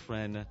great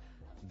friend,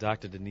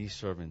 Dr. Denese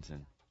Shervington.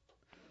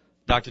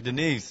 Dr.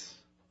 Denese.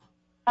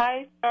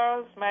 Hi,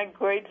 Charles, my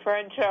great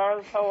friend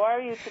Charles. How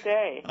are you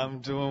today? I'm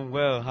doing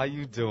well. How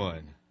you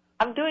doing?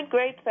 I'm doing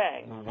great,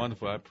 thanks.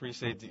 Wonderful. I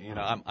appreciate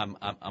I'm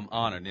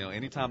honored.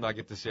 Anytime I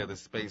get to share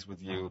this space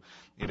with you,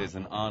 it is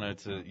an honor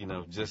to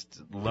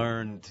just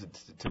learn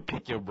to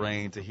pick your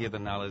brain, to hear the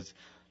knowledge,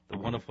 the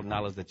wonderful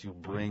knowledge that you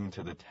bring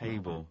to the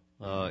table.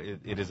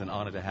 It is an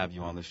honor to have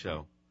you on the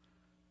show.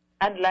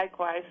 And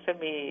likewise for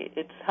me,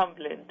 it's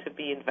humbling to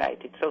be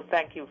invited. So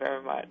thank you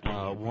very much.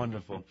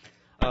 Wonderful.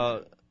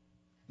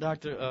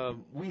 Doctor,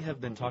 we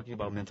have been talking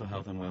about mental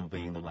health and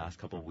well-being the last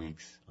couple of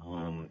weeks.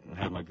 I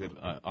had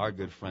our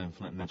good friend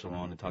Flint Mitchell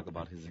on to talk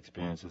about his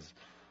experiences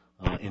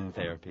in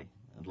therapy.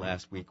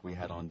 Last week we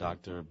had on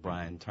Dr.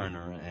 Brian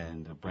Turner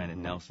and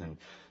Brandon Nelson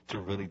to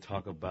really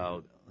talk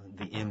about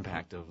the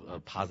impact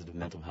of positive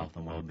mental health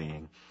and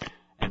well-being.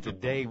 And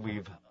today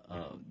we've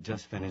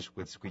just finished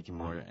with Squeaky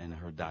Moore and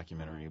her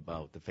documentary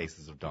about the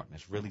Faces of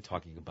Darkness, really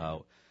talking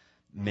about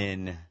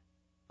men,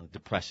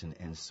 depression,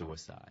 and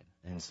suicide.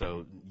 And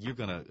so you're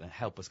going to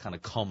help us kind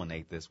of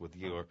culminate this with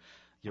your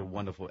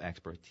wonderful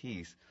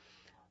expertise.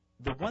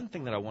 The one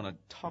thing that I want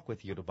to talk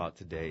with you about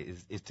today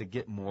is to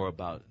get more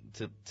about,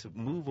 to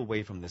move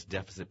away from this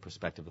deficit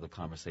perspective of the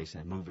conversation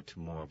and move it to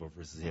more of a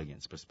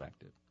resilience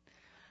perspective.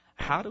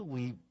 How do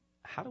we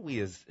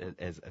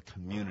as a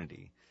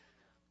community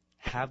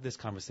have this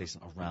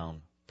conversation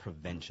around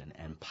prevention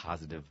and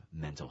positive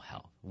mental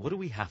health? What do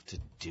we have to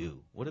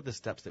do? What are the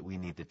steps that we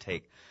need to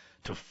take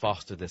to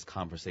foster this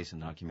conversation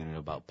in our community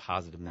about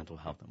positive mental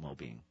health and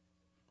well-being?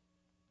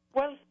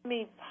 Well, for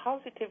me,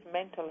 positive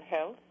mental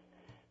health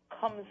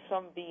comes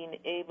from being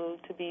able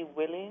to be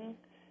willing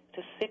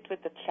to sit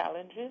with the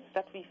challenges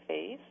that we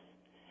face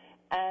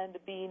and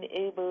being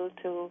able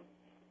to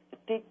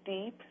dig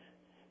deep,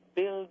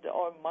 build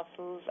our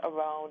muscles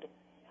around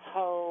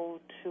how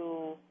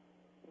to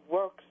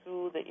work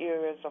through the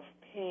areas of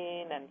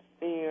pain and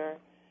fear,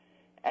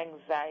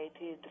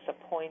 anxiety,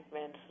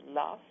 disappointment,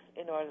 loss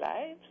in our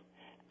lives,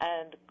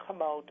 and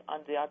come out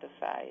on the other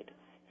side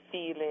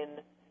feeling,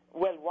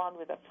 well, one,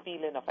 with a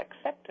feeling of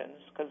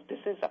acceptance, because this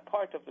is a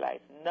part of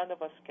life. None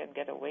of us can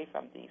get away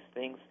from these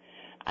things.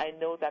 I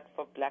know that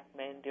for black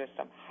men there's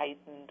some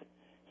heightened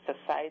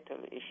societal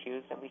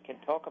issues, and we can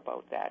talk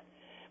about that.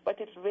 But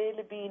it's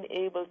really being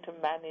able to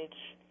manage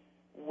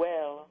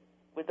well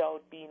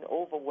without being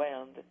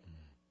overwhelmed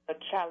the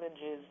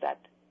challenges that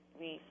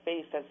we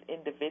face as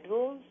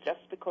individuals just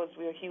because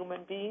we're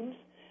human beings,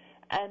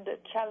 and the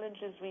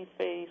challenges we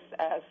face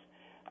as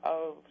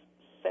a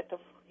set of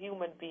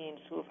human beings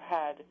who've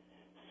had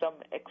some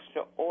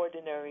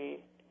extraordinary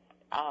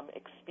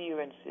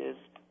experiences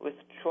with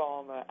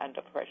trauma and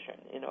oppression,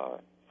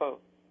 for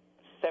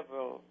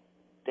several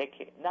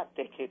decades, not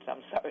decades,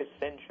 I'm sorry,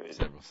 centuries.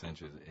 Several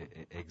centuries,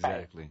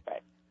 exactly.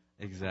 Right.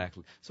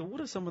 Exactly. So what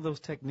are some of those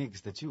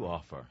techniques that you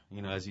offer,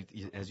 as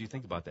you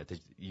think about that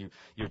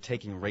you're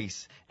taking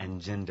race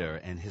and gender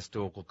and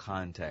historical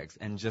context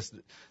and just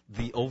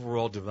the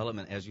overall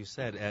development, as you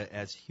said,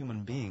 as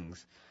human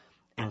beings,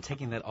 and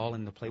taking that all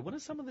into play? What are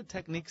some of the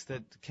techniques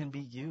that can be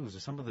used, or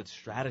some of the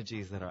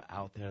strategies that are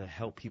out there to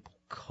help people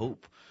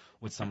cope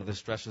with some of the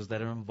stressors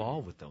that are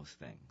involved with those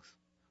things?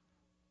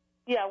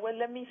 Yeah, well,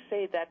 let me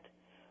say that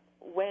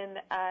when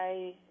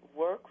I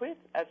work with,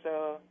 as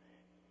a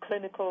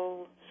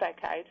clinical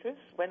psychiatrist,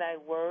 when I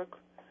work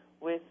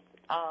with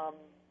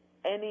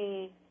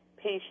any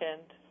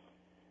patient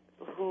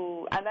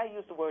who, and I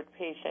use the word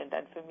patient,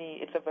 and for me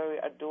it's a very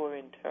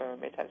adoring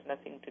term. It has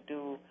nothing to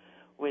do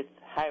with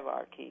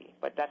hierarchy,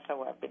 but that's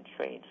how I've been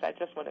trained. So I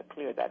just want to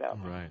clear that up.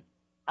 Right.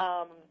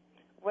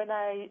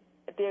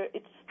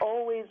 It's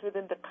always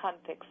within the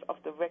context of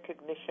the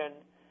recognition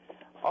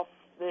of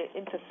the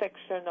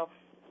intersection of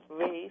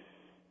race,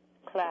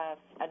 class,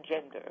 and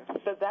gender,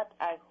 so that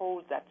I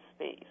hold that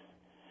space.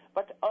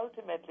 But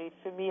ultimately,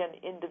 for me, an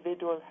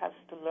individual has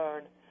to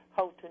learn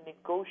how to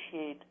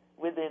negotiate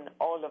within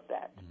all of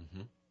that.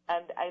 Mm-hmm.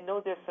 And I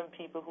know there's some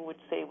people who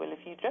would say, well, if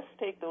you just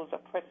take those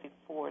oppressive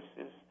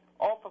forces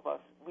off of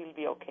us, we'll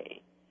be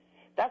okay.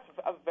 That's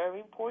a very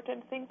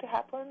important thing to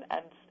happen,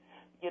 and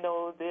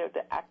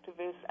the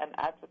activists and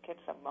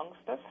advocates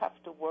amongst us have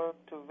to work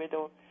to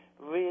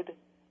rid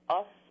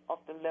us of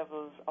the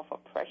levels of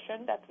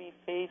oppression that we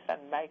face and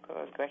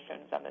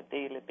microaggressions on a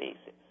daily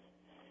basis.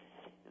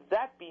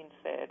 That being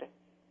said,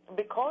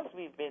 because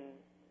we've been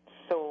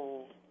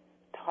so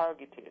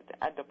targeted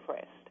and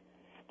oppressed,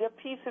 there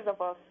are pieces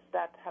of us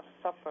that have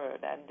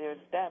suffered and there's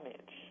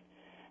damage.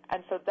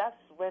 And so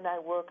that's when I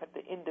work at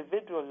the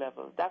individual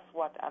level, that's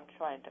what I'm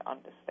trying to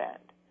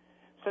understand.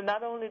 So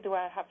not only do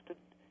I have to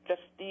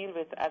just deal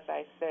with, as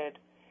I said,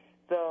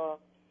 the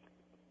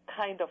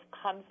kind of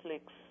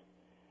conflicts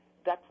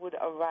that would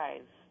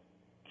arise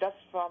just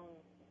from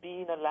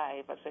being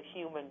alive as a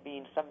human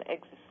being, some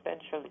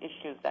existential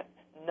issues that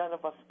none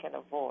of us can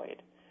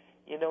avoid.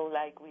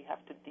 Like we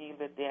have to deal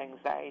with the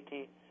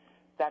anxiety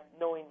that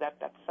knowing that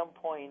at some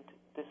point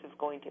this is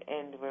going to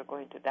end, we're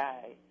going to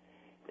die.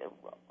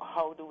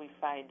 How do we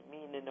find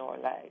meaning in our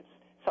lives?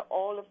 So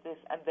all of this,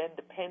 and then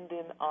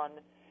depending on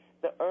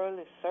the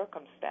early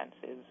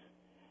circumstances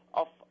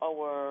of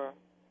our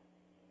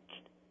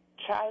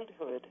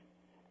childhood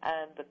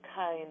and the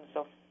kinds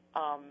of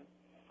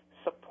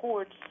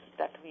supports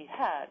that we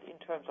had in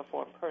terms of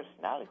our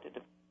personality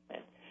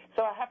development.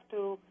 So I have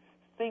to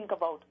think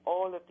about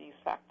all of these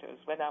factors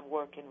when I'm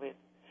working with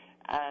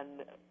a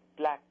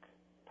black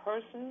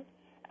person,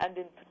 and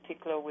in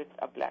particular with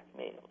a black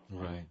male.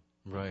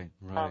 Right.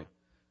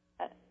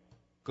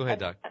 Go ahead,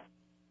 Doc.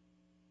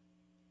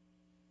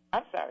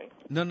 I'm sorry.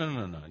 No.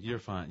 You're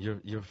fine.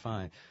 You're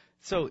fine.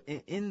 So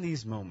in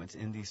these moments,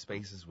 in these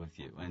spaces with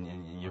you,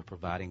 and you're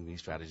providing these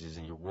strategies,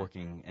 and you're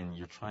working, and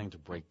you're trying to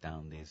break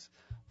down these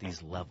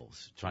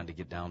levels, trying to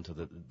get down to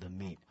the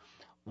meat,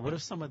 what are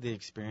some of the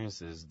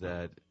experiences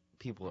that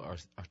people are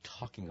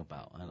talking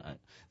about, and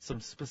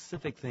some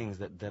specific things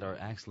that are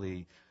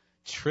actually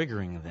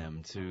triggering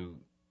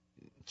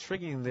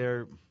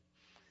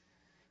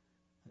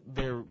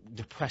their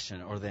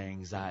depression or their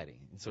anxiety?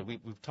 And so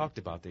we've talked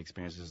about the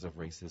experiences of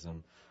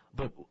racism,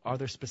 but are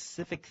there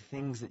specific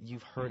things that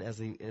you've heard as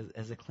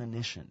a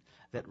clinician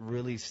that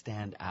really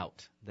stand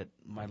out, that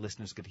my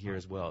listeners could hear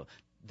as well,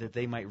 that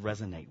they might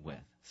resonate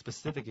with?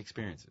 Specific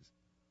experiences.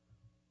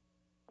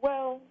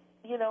 Well,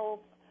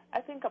 I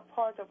think a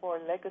part of our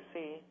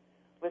legacy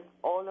with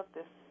all of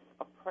this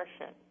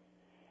oppression,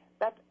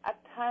 that at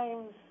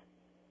times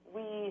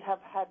we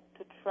have had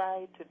to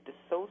try to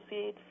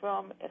dissociate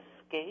from,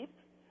 escape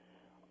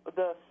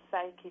the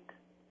psychic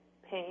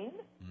pain.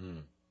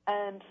 Mm.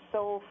 And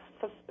so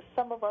for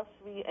some of us,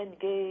 we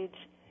engage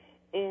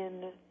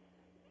in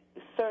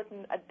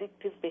certain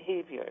addictive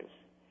behaviors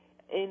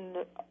in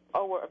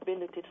our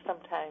ability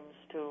sometimes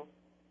to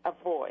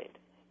avoid.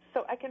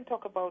 So I can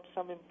talk about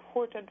some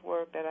important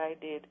work that I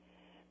did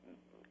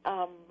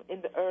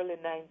in the early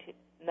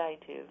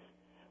 90s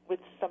with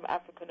some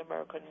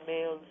African-American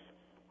males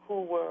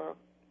who were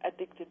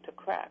addicted to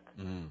crack.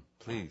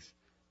 Please.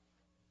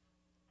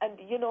 And,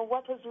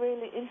 what was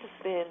really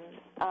interesting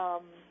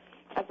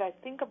as I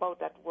think about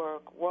that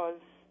work was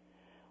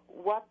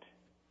what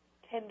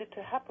tended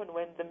to happen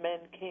when the men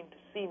came to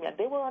see me. And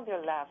they were on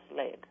their last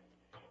leg,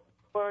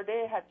 where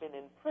they had been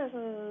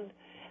imprisoned,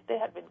 they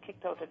had been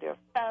kicked out of their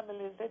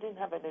families, they didn't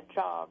have any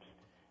jobs,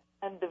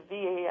 and the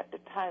VA at the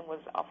time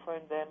was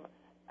offering them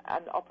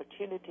an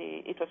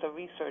opportunity. It was a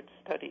research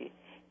study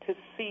to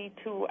see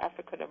two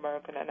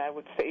African-American, and I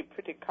would say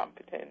pretty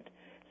competent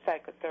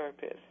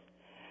psychotherapists.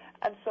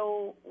 And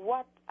so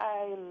what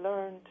I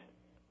learned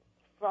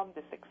from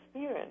this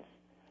experience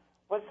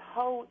was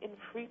how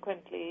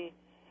infrequently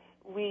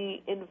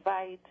we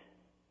invite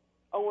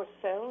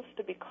ourselves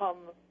to become,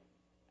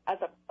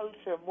 as a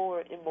culture,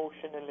 more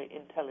emotionally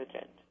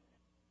intelligent.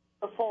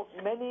 For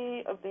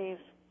many of these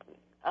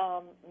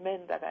men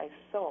that I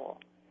saw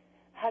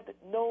had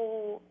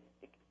no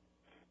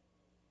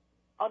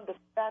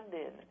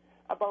understanding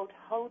about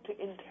how to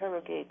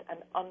interrogate and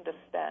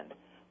understand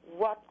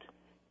what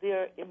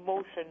their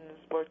emotions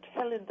were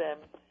telling them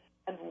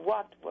and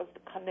what was the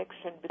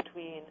connection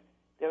between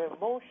their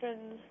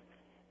emotions,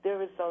 their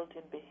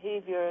resulting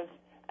behaviors,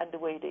 and the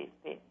way they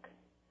think.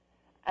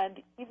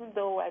 And even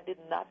though I did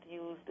not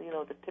use,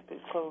 the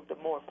typical, the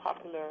more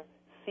popular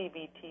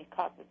CBT,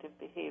 cognitive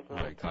behavior.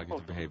 Right,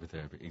 cognitive behavior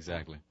therapy,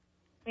 exactly.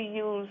 We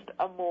used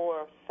a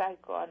more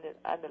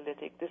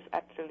psychoanalytic. This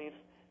actually is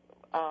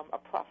a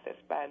process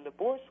by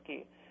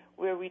Liborsky,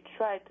 where we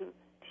try to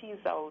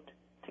tease out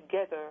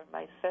together,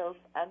 myself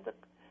and the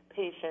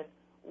patient,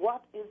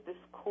 what is this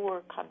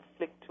core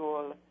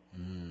conflictual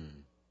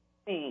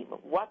theme?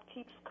 What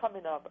keeps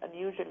coming up? And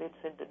usually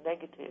it's in the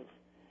negative.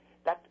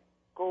 That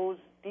goes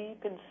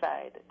deep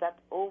inside, that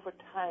over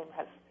time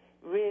has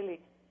really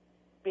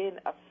been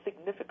a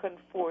significant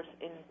force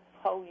in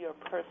how your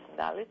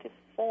personality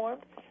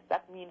formed.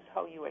 That means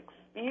how you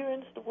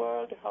experience the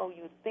world, how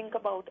you think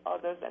about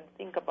others and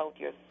think about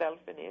yourself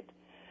in it.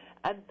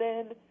 And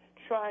then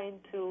trying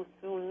to,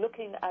 through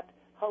looking at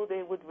how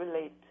they would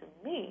relate to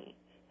me,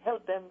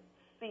 help them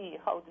see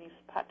how these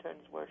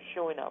patterns were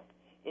showing up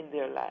in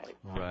their lives.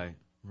 Right,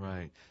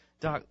 right.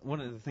 Doc,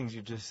 one of the things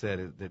you just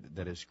said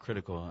that is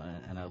critical,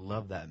 and I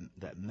love that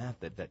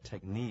method, that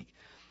technique,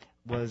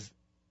 was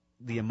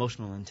the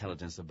emotional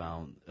intelligence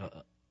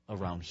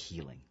around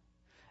healing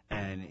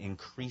and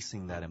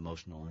increasing that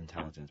emotional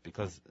intelligence,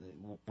 because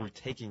we're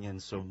taking in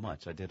so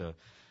much. I did an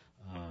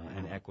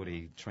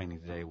equity training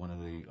today,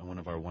 one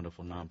of our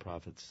wonderful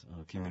nonprofits,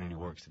 Community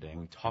Works today,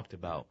 and we talked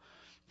about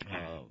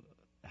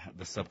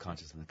the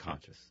subconscious and the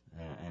conscious,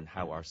 and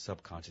how our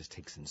subconscious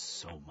takes in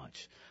so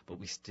much, but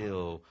we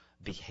still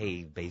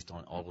behave based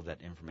on all of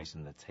that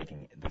information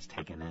that's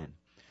taken in.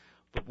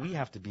 But we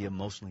have to be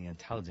emotionally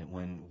intelligent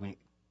and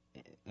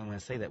when I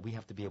say that, we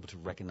have to be able to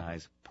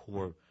recognize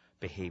poor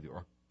behavior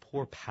or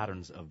poor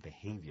patterns of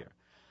behavior.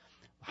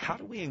 How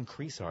do we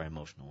increase our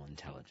emotional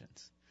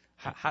intelligence?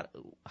 How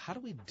do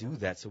we do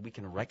that so we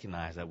can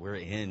recognize that we're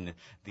in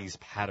these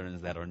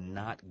patterns that are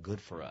not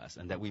good for us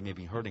and that we may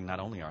be hurting not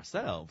only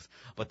ourselves,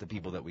 but the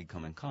people that we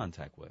come in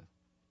contact with?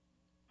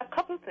 A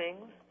couple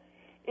things.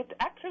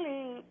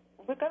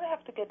 We're going to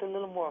have to get a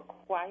little more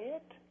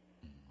quiet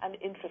and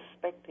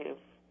introspective.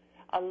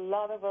 A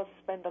lot of us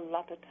spend a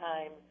lot of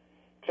time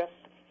just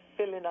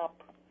filling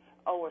up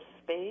our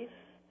space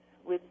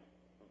with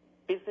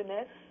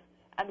busyness,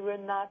 and we're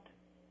not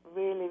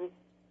really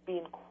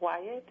being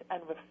quiet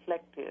and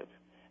reflective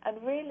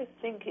and really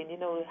thinking,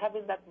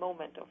 having that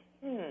moment of,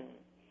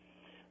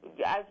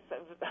 As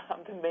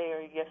the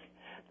mayor,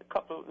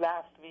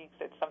 last week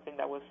said something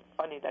that was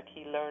funny that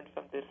he learned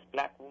from this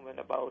black woman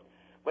about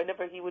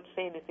whenever he would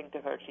say anything to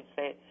her, she'd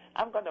say,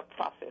 I'm going to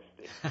process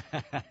this.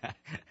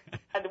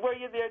 And were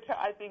you there?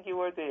 I think you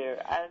were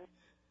there. And,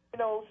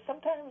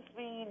 sometimes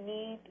we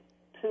need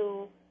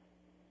to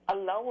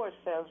allow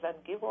ourselves and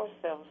give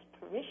ourselves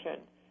permission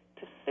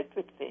to sit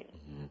with things.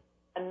 Mm-hmm.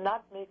 And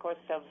not make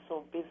ourselves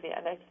so busy.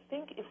 And I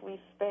think if we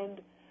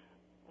spend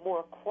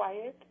more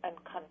quiet and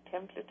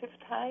contemplative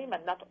time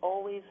and not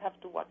always have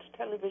to watch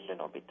television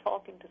or be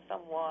talking to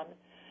someone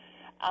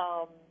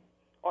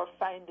or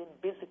finding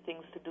busy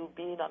things to do,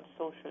 being on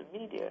social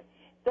media,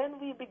 then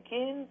we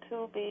begin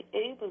to be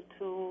able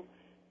to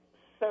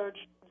search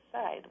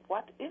inside.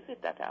 What is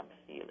it that I'm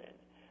feeling?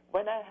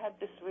 When I had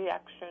this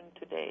reaction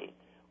today,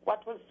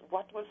 what was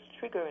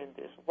triggering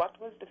this? What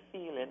was the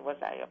feeling? Was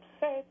I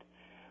upset?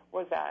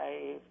 Was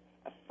I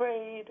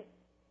afraid?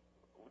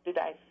 Did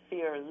I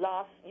fear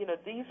loss?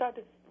 These are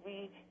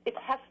it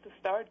has to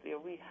start there.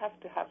 We have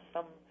to have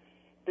some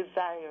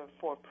desire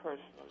for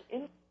personal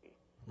inquiry.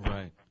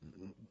 Right.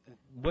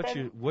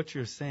 What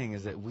you're saying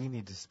is that we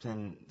need to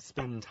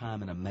spend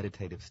time in a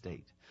meditative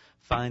state,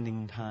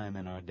 finding time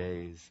in our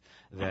days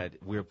that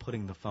we're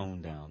putting the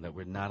phone down, that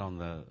we're not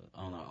on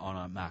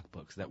our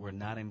MacBooks, that we're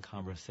not in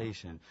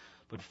conversation,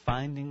 but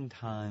finding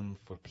time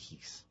for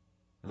peace.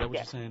 Is that what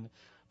you're saying?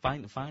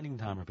 Finding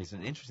time for peace.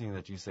 And interesting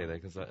that you say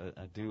that, because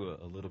I do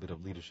a little bit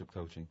of leadership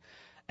coaching.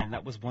 And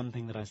that was one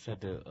thing that I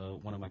said to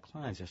one of my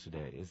clients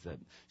yesterday, is that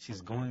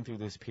she's going through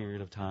this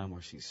period of time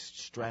where she's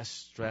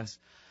stressed,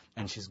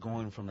 and she's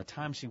going from the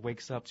time she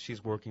wakes up,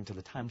 she's working, to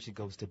the time she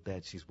goes to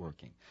bed, she's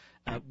working.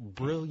 A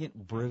brilliant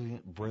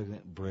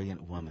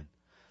woman.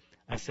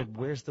 I said,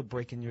 where's the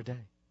break in your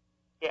day?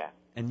 Yeah.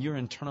 And you're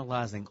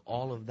internalizing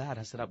all of that.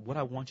 I said, what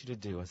I want you to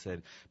do, I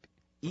said,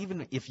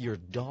 even if you're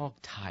dog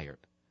tired,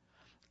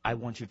 I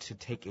want you to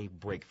take a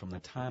break from the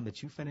time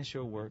that you finish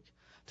your work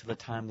to the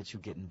time that you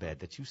get in bed,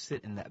 that you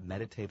sit in that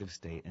meditative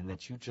state and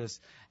that you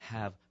just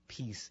have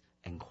peace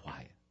and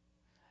quiet,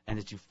 and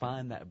that you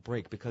find that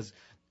break. Because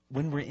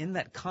when we're in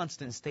that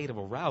constant state of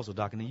arousal,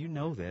 Doc, and you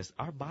know this,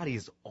 our body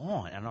is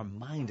on and our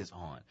mind is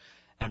on,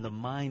 and the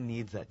mind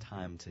needs that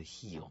time to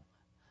heal.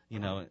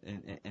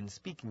 And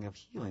speaking of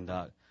healing,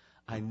 Doc,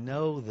 I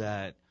know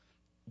that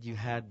you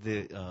had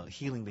the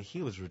Healing the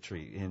Healers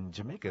retreat in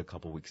Jamaica a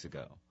couple weeks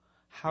ago.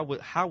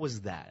 How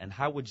was that, and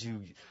how would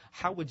you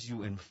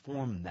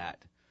inform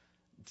that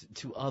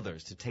to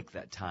others to take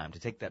that time, to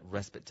take that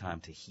respite time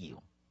to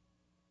heal?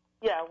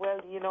 Yeah, well,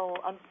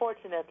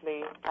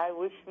 unfortunately, I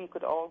wish we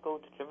could all go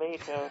to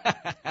Jamaica,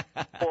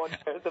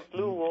 water, the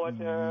blue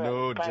water,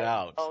 no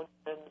doubt,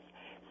 mountains.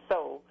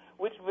 So,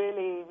 which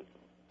really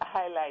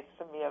highlights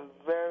to me a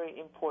very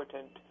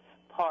important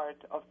part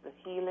of the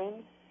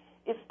healing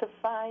is to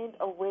find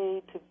a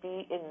way to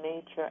be in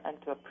nature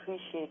and to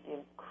appreciate the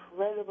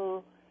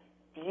incredible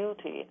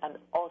beauty and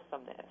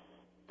awesomeness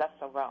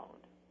that's around.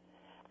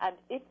 And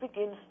it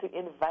begins to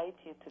invite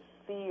you to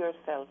see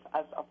yourself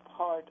as a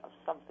part of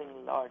something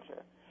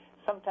larger.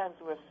 Sometimes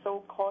we're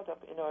so caught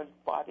up in our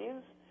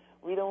bodies,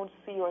 we don't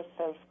see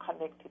ourselves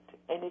connected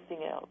to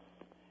anything else.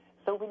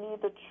 So we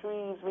need the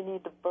trees, we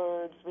need the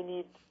birds, we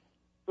need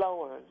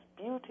flowers.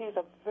 Beauty is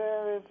a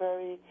very,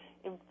 very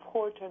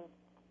important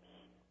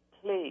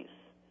place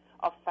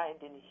of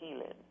finding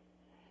healing.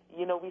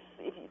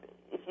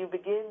 If you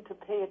begin to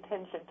pay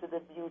attention to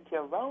the beauty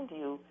around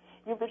you,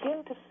 you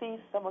begin to see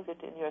some of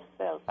it in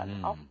yourself.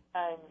 And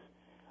oftentimes,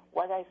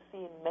 what I see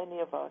in many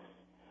of us,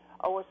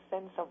 our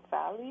sense of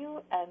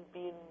value and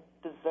being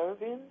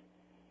deserving,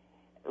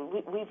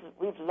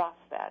 we've lost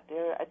that.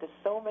 There's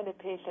so many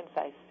patients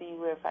I see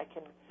where if I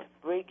can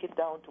break it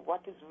down to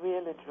what is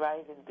really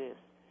driving this,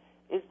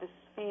 is this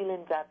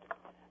feeling that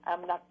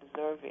I'm not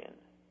deserving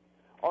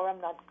or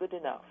I'm not good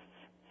enough.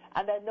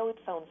 And I know it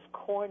sounds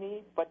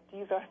corny, but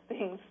these are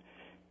things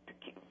to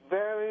keep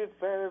very,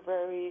 very,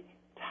 very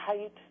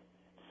tight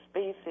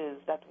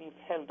spaces that we've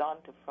held on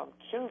to from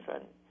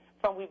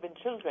we've been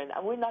children,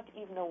 and we're not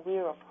even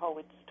aware of how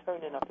it's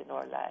turning up in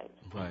our lives.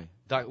 Right.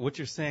 Doc, what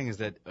you're saying is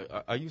that,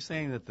 are you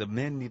saying that the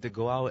men need to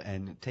go out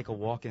and take a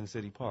walk in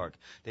City Park?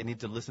 They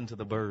need to listen to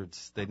the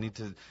birds. They need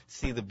to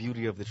see the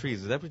beauty of the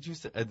trees. Is that what you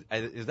said?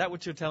 Is that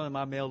what you're telling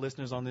my male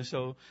listeners on this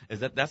show?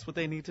 That's what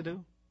they need to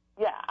do?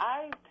 Yeah,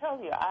 I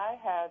tell you, I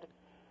had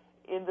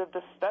in the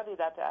study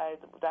that I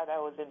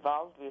was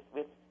involved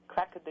with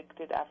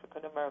crack-addicted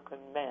African-American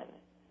men,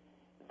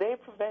 they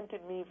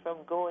prevented me from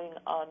going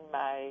on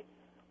my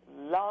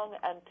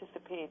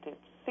long-anticipated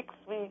 6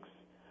 weeks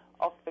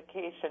of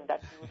vacation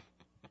that you would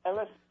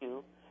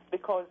LSU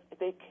because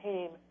they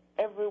came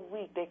every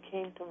week. They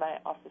came to my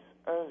office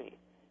early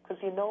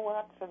because you know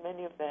what? For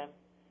many of them,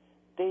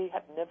 they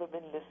had never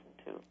been listened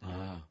to.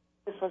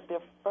 This was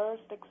their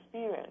first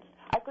experience.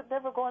 I could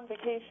never go on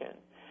vacation.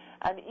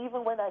 And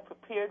even when I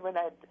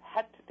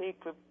had to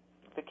take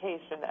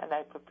vacation and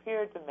I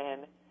prepared the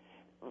men,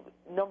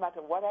 no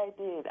matter what I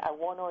did,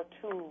 one or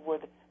two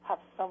would have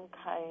some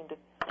kind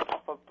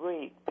of a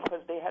break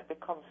because they had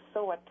become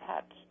so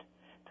attached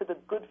to the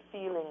good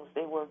feelings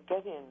they were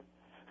getting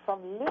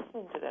from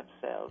listening to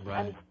themselves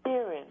and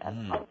hearing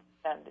and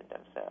understanding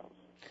themselves.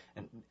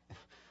 And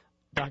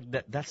Doc,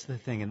 that's the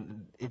thing,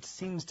 and it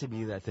seems to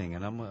be that thing.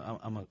 And I'm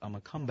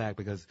gonna come back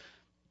because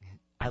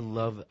I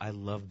love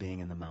being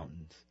in the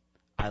mountains.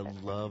 I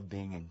love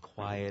being in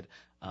quiet.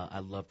 I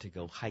love to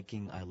go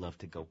hiking. I love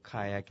to go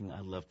kayaking.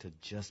 I love to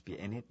just be.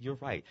 And you're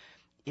right.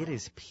 It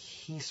is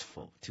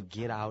peaceful to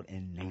get out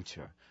in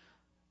nature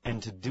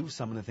and to do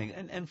some of the things.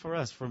 And for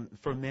us,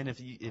 for men, if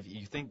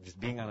you think just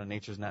being out in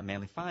nature is not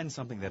manly, find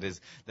something that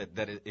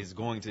is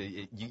going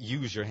to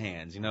use your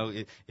hands.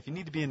 If you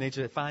need to be in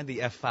nature, find the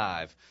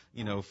F5.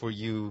 For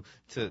you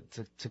to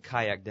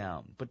kayak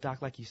down. But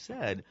Doc, like you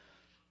said,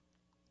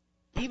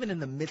 even in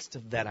the midst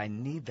of that, I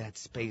need that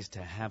space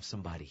to have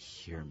somebody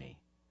hear me.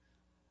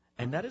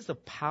 And that is a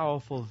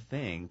powerful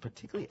thing,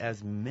 particularly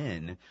as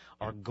men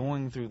are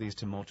going through these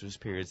tumultuous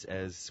periods,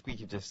 as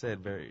Squeaky just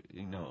said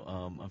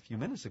a few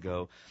minutes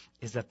ago,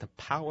 is that the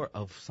power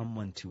of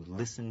someone to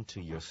listen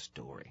to your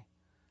story.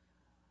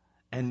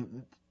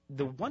 And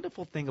the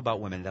wonderful thing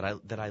about women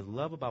that I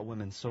love about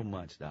women so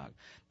much, Doc,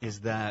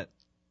 is that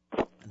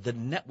the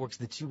networks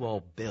that you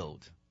all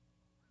build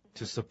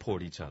to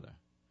support each other.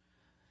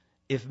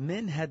 If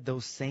men had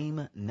those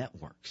same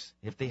networks,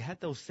 if they had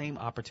those same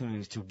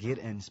opportunities to get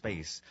in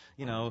space,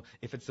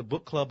 if it's the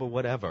book club or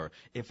whatever,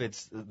 if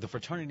it's the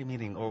fraternity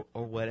meeting or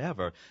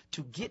whatever,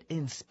 to get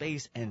in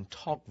space and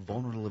talk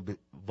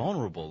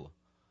vulnerable,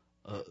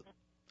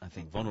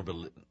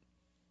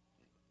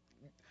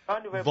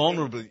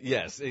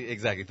 yes,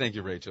 exactly. Thank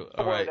you, Rachel.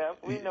 All right.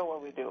 We know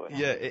what we're doing.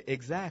 Yeah,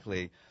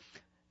 exactly.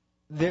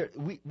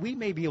 We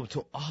may be able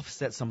to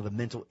offset some of the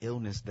mental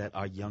illness that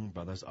our young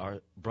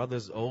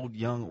brothers, old,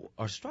 young,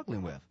 are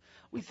struggling with.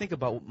 We think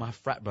about my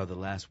frat brother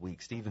last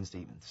week, Steve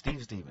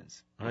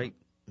Stevens, right?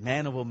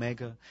 Man of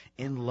Omega,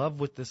 in love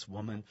with this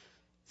woman.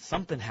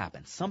 Something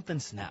happened. Something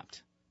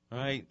snapped,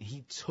 right?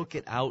 He took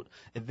it out.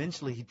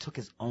 Eventually, he took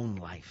his own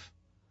life.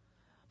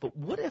 But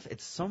what if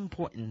at some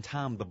point in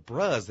time the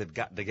bros had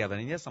got together,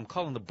 and yes, I'm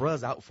calling the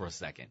bros out for a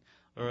second,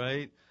 all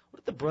right? What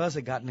if the bros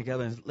had gotten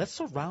together and let's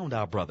surround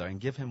our brother and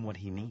give him what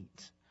he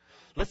needs?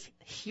 Let's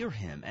hear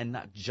him and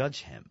not judge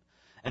him.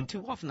 And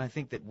too often I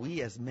think that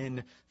we as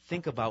men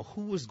think about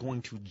who is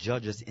going to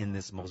judge us in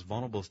this most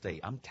vulnerable state.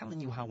 I'm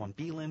telling you how I'm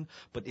feeling,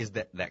 but is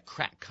that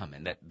crack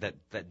coming,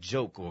 that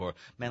joke, or,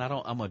 man,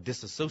 I'm going to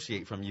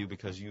disassociate from you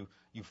because you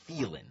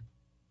feeling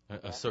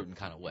a certain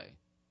kind of way.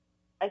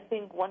 I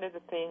think one of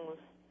the things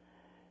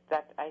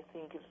that I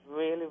think is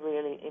really,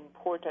 really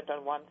important,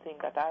 and one thing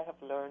that I have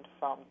learned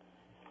from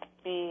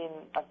being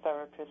a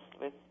therapist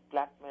with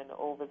black men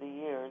over the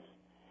years,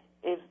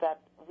 is that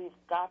we've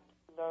got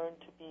to learn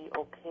to be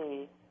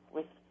okay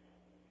with,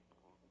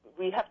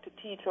 we have to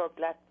teach our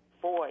black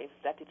boys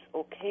that it's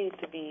okay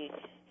to be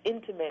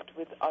intimate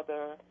with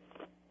other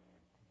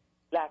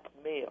black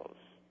males.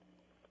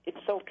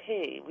 It's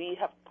okay. We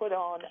have put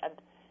on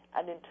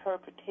an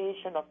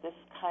interpretation of this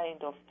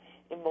kind of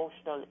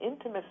emotional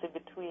intimacy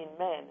between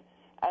men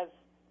as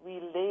we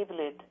label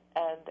it,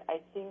 and I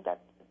think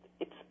that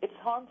it's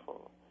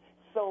harmful.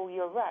 So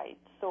you're right.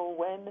 So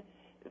when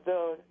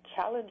the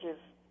challenges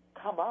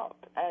come up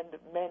and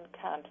men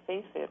can't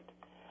face it,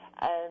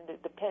 and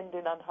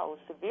depending on how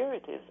severe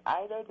it is,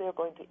 either they're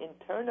going to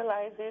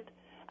internalize it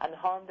and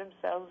harm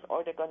themselves,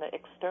 or they're going to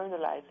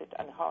externalize it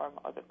and harm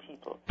other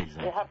people.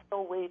 Exactly. They have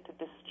no way to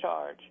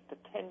discharge the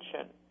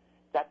tension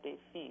that they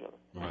feel.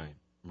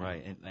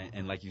 Right.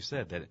 And like you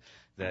said,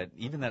 that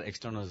even that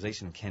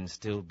externalization can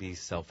still be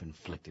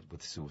self-inflicted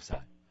with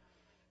suicide.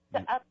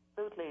 Yeah,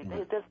 absolutely.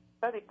 Right. There's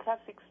a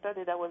classic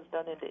study that was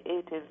done in the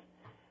 80s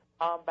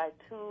by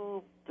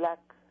two black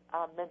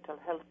mental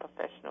health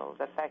professionals,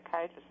 a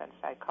psychiatrist and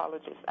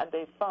psychologist, and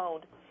they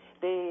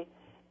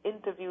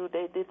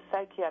did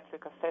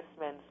psychiatric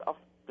assessments of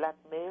black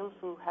males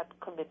who had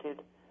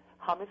committed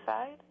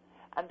homicide,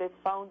 and they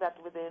found that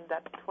within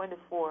that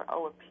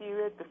 24-hour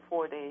period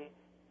before they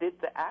did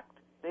the act,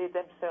 they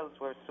themselves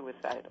were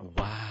suicidal.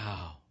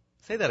 Wow.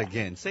 Say that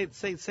again. Say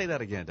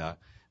that again, Doc.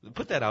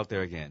 Put that out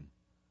there again.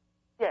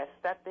 Yes,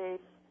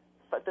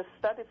 the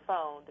study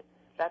found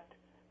that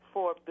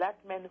for black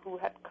men who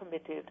had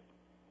committed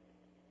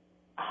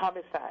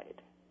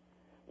homicide,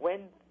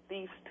 when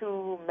these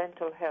two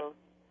mental health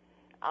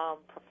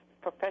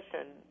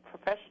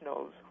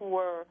professionals who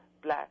were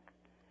black,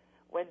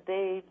 when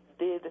they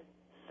did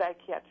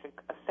psychiatric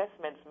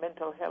assessments,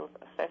 mental health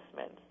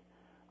assessments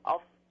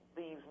of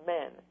these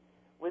men,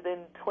 within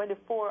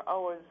 24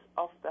 hours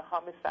of the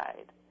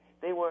homicide,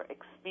 they were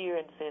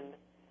experiencing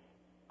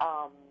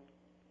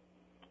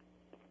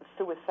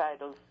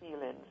suicidal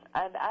feelings.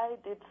 And I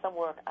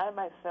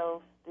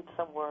myself did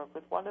some work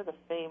with one of the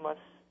famous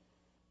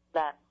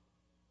black,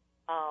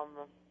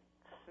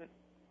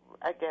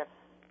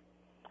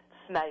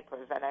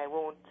 snipers, and I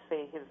won't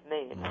say his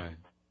name. Right.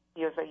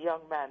 He was a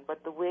young man,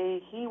 but the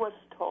way he was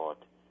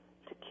taught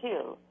to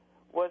kill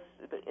was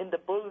in the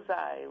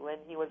bullseye. When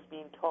he was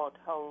being taught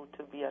how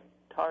to be a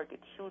target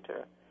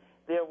shooter,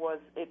 there was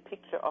a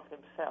picture of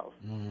himself.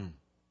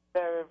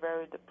 Very,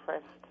 very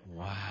depressed.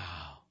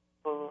 Wow.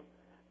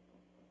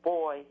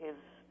 Boy,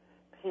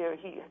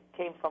 he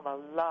came from a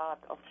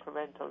lot of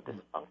parental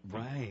dysfunction.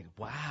 Right.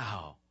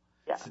 Wow.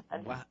 Yeah,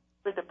 and wow.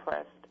 very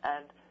depressed,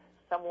 and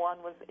someone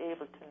was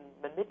able to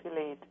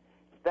manipulate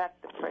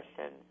that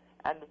depression.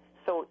 And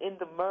so in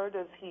the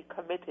murders he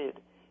committed,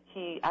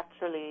 he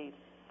actually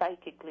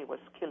psychically was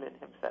killing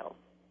himself.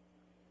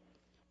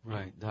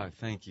 Right, Doc,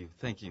 thank you.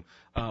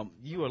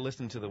 You are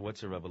listening to the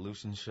What's Your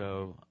Revolution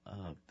show.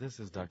 This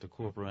is Dr.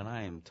 Corporal, and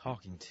I am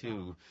talking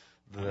to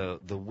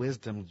the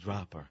wisdom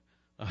dropper,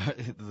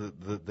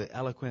 the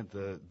eloquent,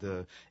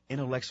 the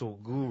intellectual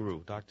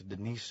guru, Dr.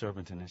 Denese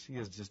Shervington, and she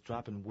is just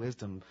dropping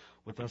wisdom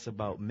with us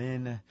about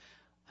men,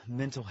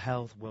 mental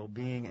health,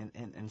 well-being,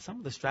 and some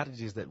of the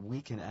strategies that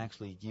we can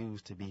actually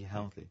use to be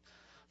healthy.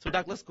 So,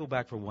 Doc, let's go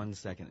back for 1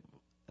 second.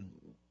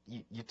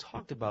 You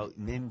talked about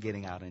men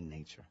getting out in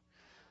nature.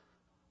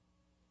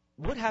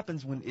 What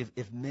happens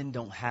if men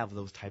don't have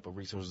those type of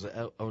resources,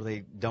 or they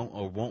don't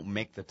or won't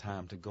make the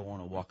time to go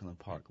on a walk in the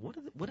park? What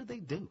do they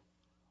do?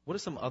 What are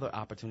some other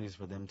opportunities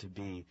for them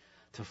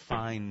to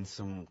find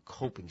some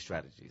coping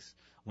strategies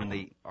when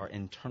they are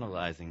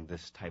internalizing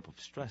this type of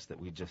stress that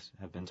we just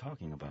have been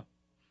talking about?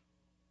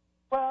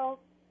 Well,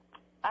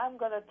 I'm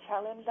going to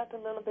challenge that a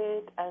little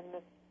bit, and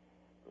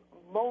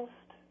most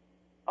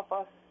of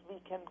us, we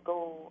can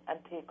go and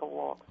take a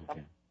walk.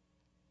 Okay.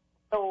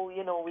 So,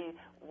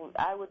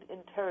 I would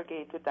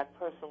interrogate with that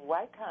person,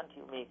 why can't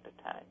you make the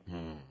time?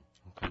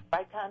 Okay.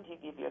 Why can't you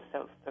give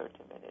yourself 30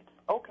 minutes?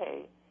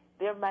 Okay,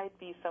 there might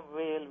be some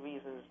real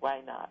reasons why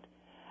not.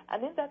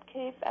 And in that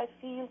case, I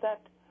feel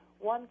that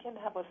one can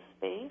have a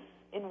space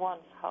in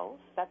one's house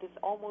that is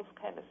almost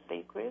kind of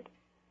sacred,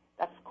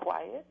 that's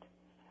quiet,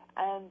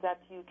 and that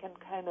you can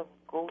kind of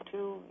go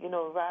to,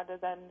 rather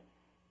than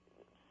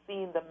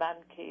seeing the man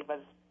cave as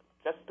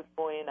just to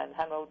go in and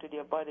hang out with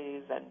your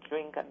buddies and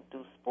drink and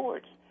do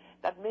sports,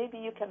 that maybe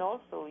you can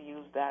also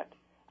use that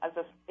as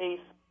a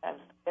space and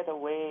get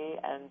away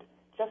and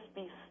just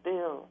be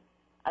still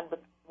and be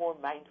more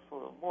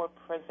mindful, more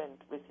present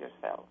with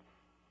yourself.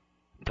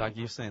 Doc,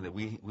 you're saying that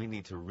we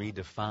need to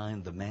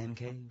redefine the man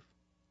cave?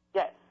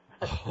 Yes.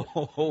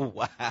 Oh,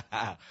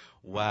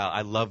 wow.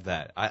 I love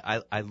that.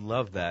 I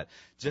love that.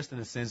 Just in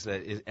the sense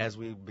that as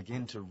we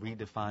begin to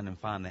redefine and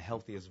find the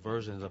healthiest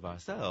versions of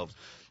ourselves,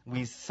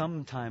 we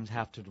sometimes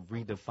have to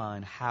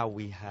redefine how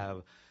we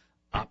have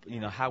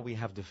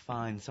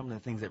defined some of the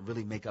things that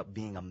really make up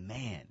being a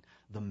man,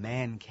 the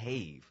man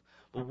cave.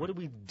 But what do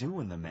we do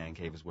in the man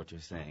cave is what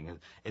you're saying.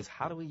 Is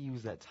how do we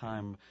use that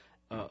time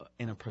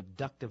in a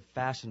productive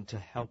fashion to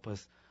help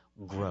us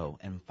grow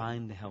and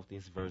find the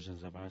healthiest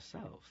versions of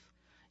ourselves?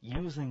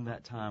 Using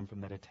that time for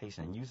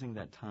meditation, using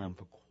that time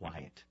for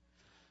quiet,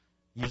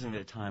 using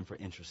that time for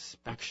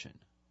introspection,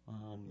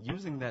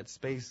 using that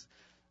space.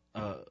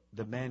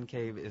 The man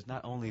cave is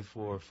not only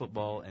for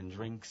football and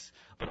drinks,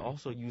 but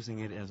also using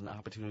it as an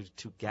opportunity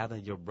to gather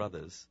your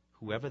brothers,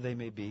 whoever they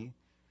may be,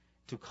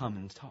 to come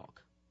and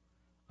talk.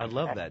 I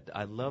love that.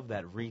 I love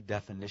that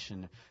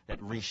redefinition,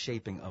 that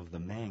reshaping of the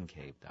man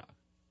cave, Doc.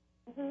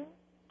 Mm-hmm.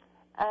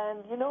 And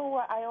you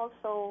know,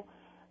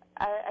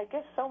 I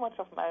guess so much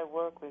of my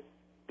work with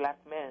black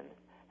men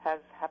has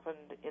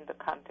happened in the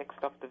context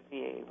of the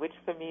VA, which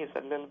for me is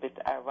a little bit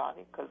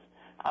ironic because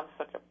I'm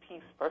such a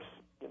peace person.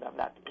 You know, I'm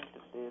not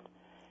interested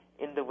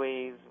in the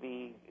ways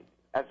we,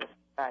 as a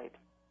society,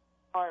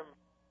 harm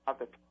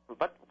other people.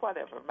 But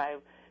whatever, my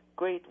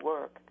great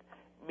work,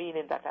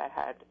 meaning that I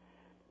had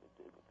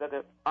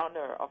the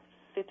honor of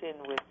sitting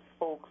with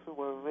folks who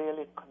were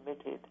really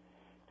committed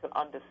to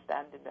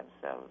understanding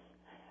themselves.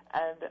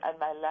 And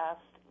my last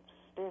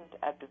stint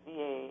at the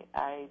VA,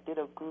 I did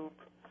a group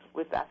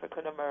with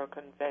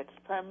African-American vets.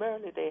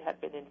 Primarily they had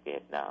been in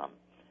Vietnam.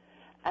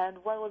 And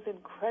what was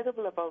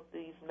incredible about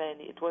these men,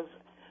 it was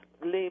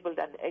labeled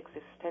an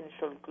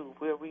existential group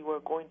where we were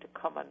going to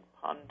come and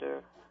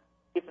ponder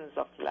givens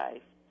of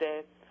life,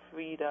 death,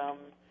 freedom,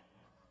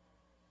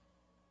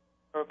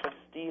 purpose,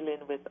 dealing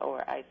with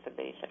our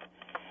isolation.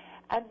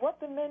 And what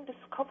the men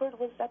discovered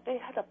was that they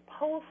had a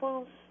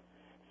powerful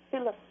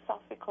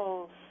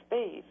philosophical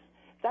space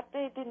that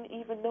they didn't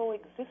even know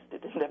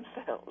existed in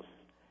themselves.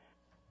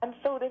 And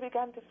so they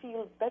began to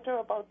feel better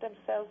about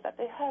themselves, that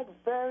they had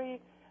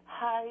very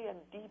high and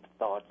deep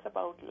thoughts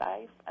about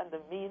life and the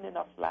meaning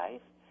of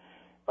life,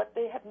 but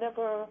they had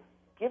never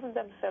given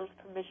themselves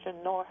permission,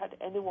 nor had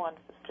anyone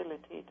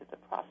facilitated the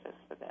process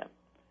for them.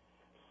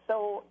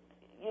 So,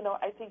 you know,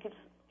 I think it's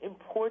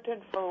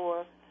important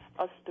for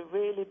us to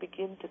really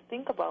begin to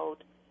think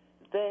about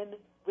then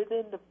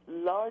within the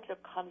larger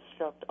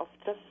construct of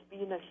just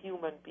being a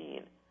human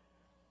being,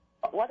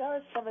 what are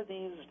some of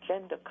these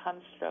gender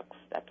constructs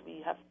that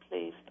we have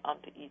placed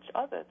onto each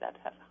other that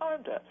have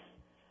harmed us?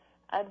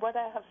 And what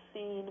I have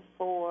seen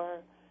for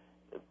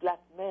black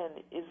men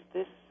is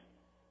this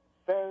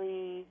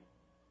very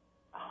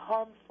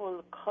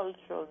harmful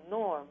cultural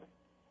norm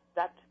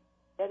that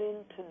getting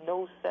to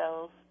know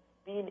self,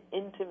 being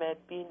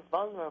intimate, being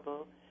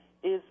vulnerable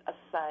is a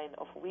sign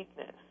of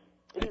weakness.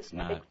 It's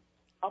not. The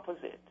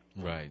opposite.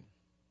 Right.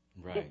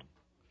 It's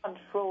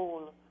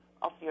control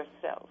of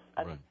yourself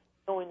and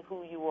knowing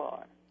who you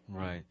are.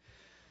 Right.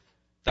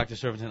 Dr.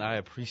 Shervington, I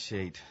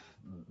appreciate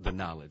the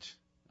knowledge.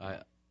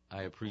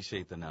 I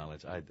appreciate the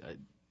knowledge.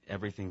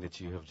 Everything that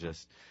you have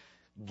just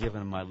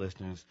given my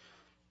listeners.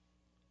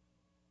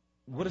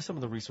 What are some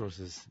of the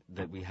resources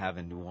that we have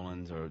in New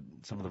Orleans, or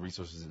some of the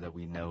resources that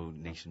we know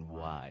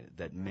nationwide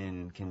that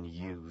men can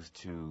use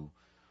to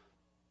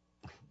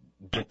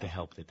get the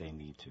help that they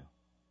need to?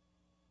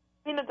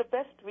 You know, the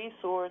best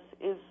resource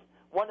is,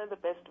 one of the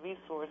best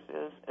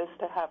resources is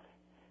to have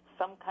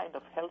some kind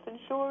of health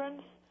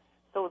insurance,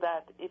 so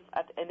that if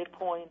at any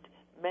point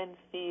men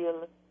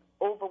feel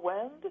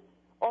overwhelmed,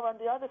 or on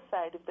the other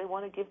side, if they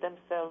want to give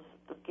themselves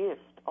the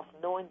gift of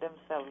knowing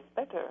themselves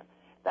better,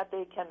 that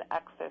they can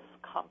access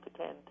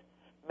competent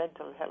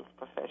mental health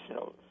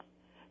professionals.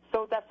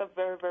 So that's a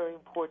very, very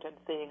important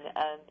thing.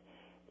 And,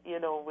 you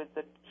know, with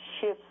the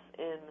shifts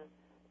in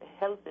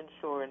health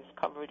insurance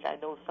coverage, I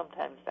know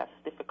sometimes that's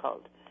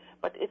difficult.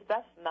 But if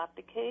that's not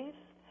the case,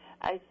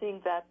 I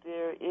think that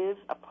there is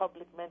a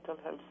public mental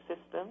health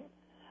system.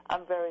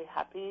 I'm very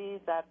happy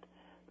that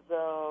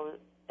the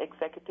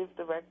executive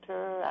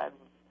director, an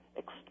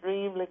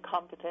extremely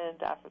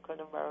competent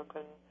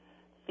African-American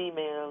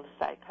female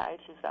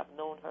psychiatrist, I've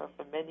known her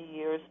for many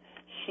years,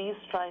 she's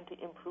trying to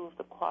improve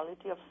the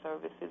quality of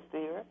services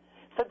there.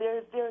 So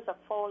there's a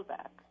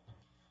fallback.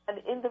 And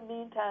in the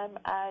meantime,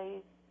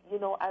 I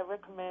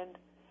recommend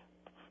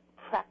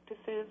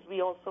practices.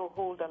 We also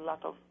hold a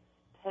lot of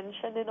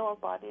tension in our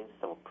bodies,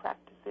 so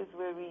practices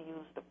where we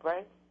use the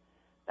breath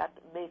that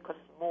make us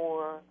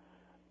more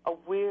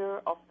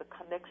aware of the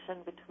connection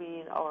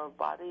between our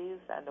bodies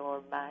and our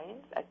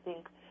minds. I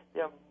think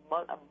there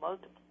are a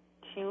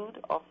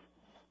multitude of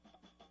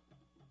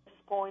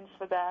points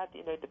for that.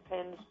 You know, it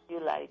depends if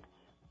you like.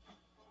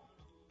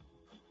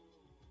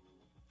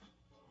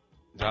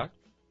 Doc?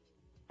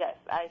 Yes,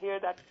 I hear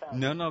that sound.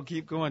 No,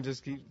 keep going.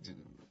 Just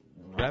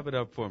wrap it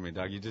up for me,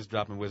 Doc. You're just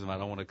dropping wisdom. I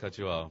don't want to cut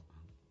you off.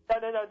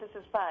 No, this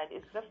is fine.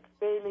 It's just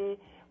really,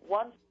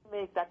 once you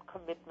make that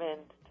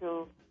commitment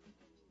to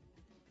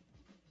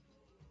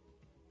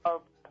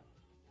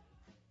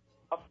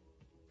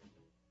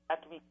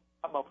that we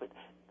come up with.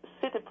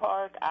 City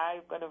Park,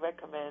 I'm going to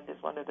recommend,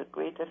 is one of the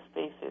greatest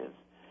spaces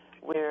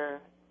where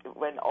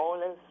when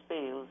all else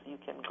fails, you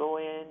can go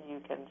in,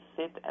 you can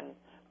sit and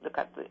look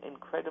at the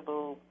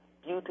incredible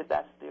beauty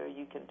that's there.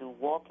 You can do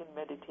walking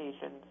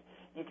meditations.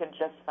 You can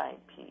just find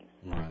peace.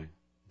 Right.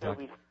 Where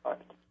we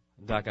start.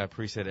 Doc, I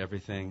appreciate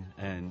everything,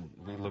 and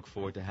we look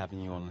forward to having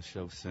you on the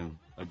show soon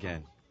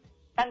again.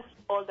 Thanks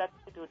for all that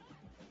you do.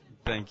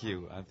 Thank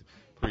you. I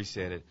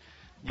appreciate it.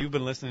 You've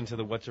been listening to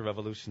the What's Your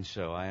Revolution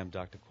show. I am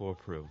Dr.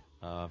 Corprew.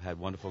 I've had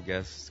wonderful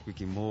guests,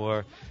 Squeaky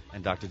Moore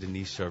and Dr.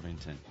 Denese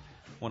Shervington.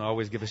 I want to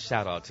always give a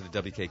shout-out to the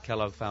W.K.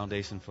 Kellogg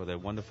Foundation for their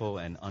wonderful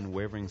and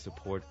unwavering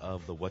support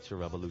of the What's Your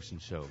Revolution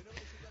show.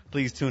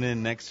 Please tune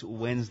in next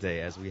Wednesday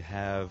as we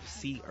have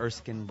C.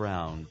 Erskine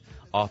Brown,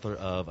 author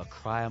of A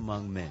Cry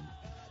Among Men.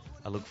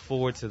 I look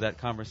forward to that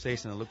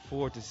conversation. I look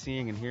forward to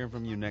seeing and hearing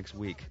from you next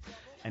week.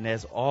 And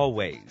as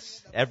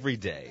always, every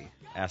day,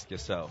 ask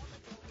yourself,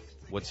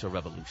 what's your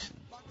revolution?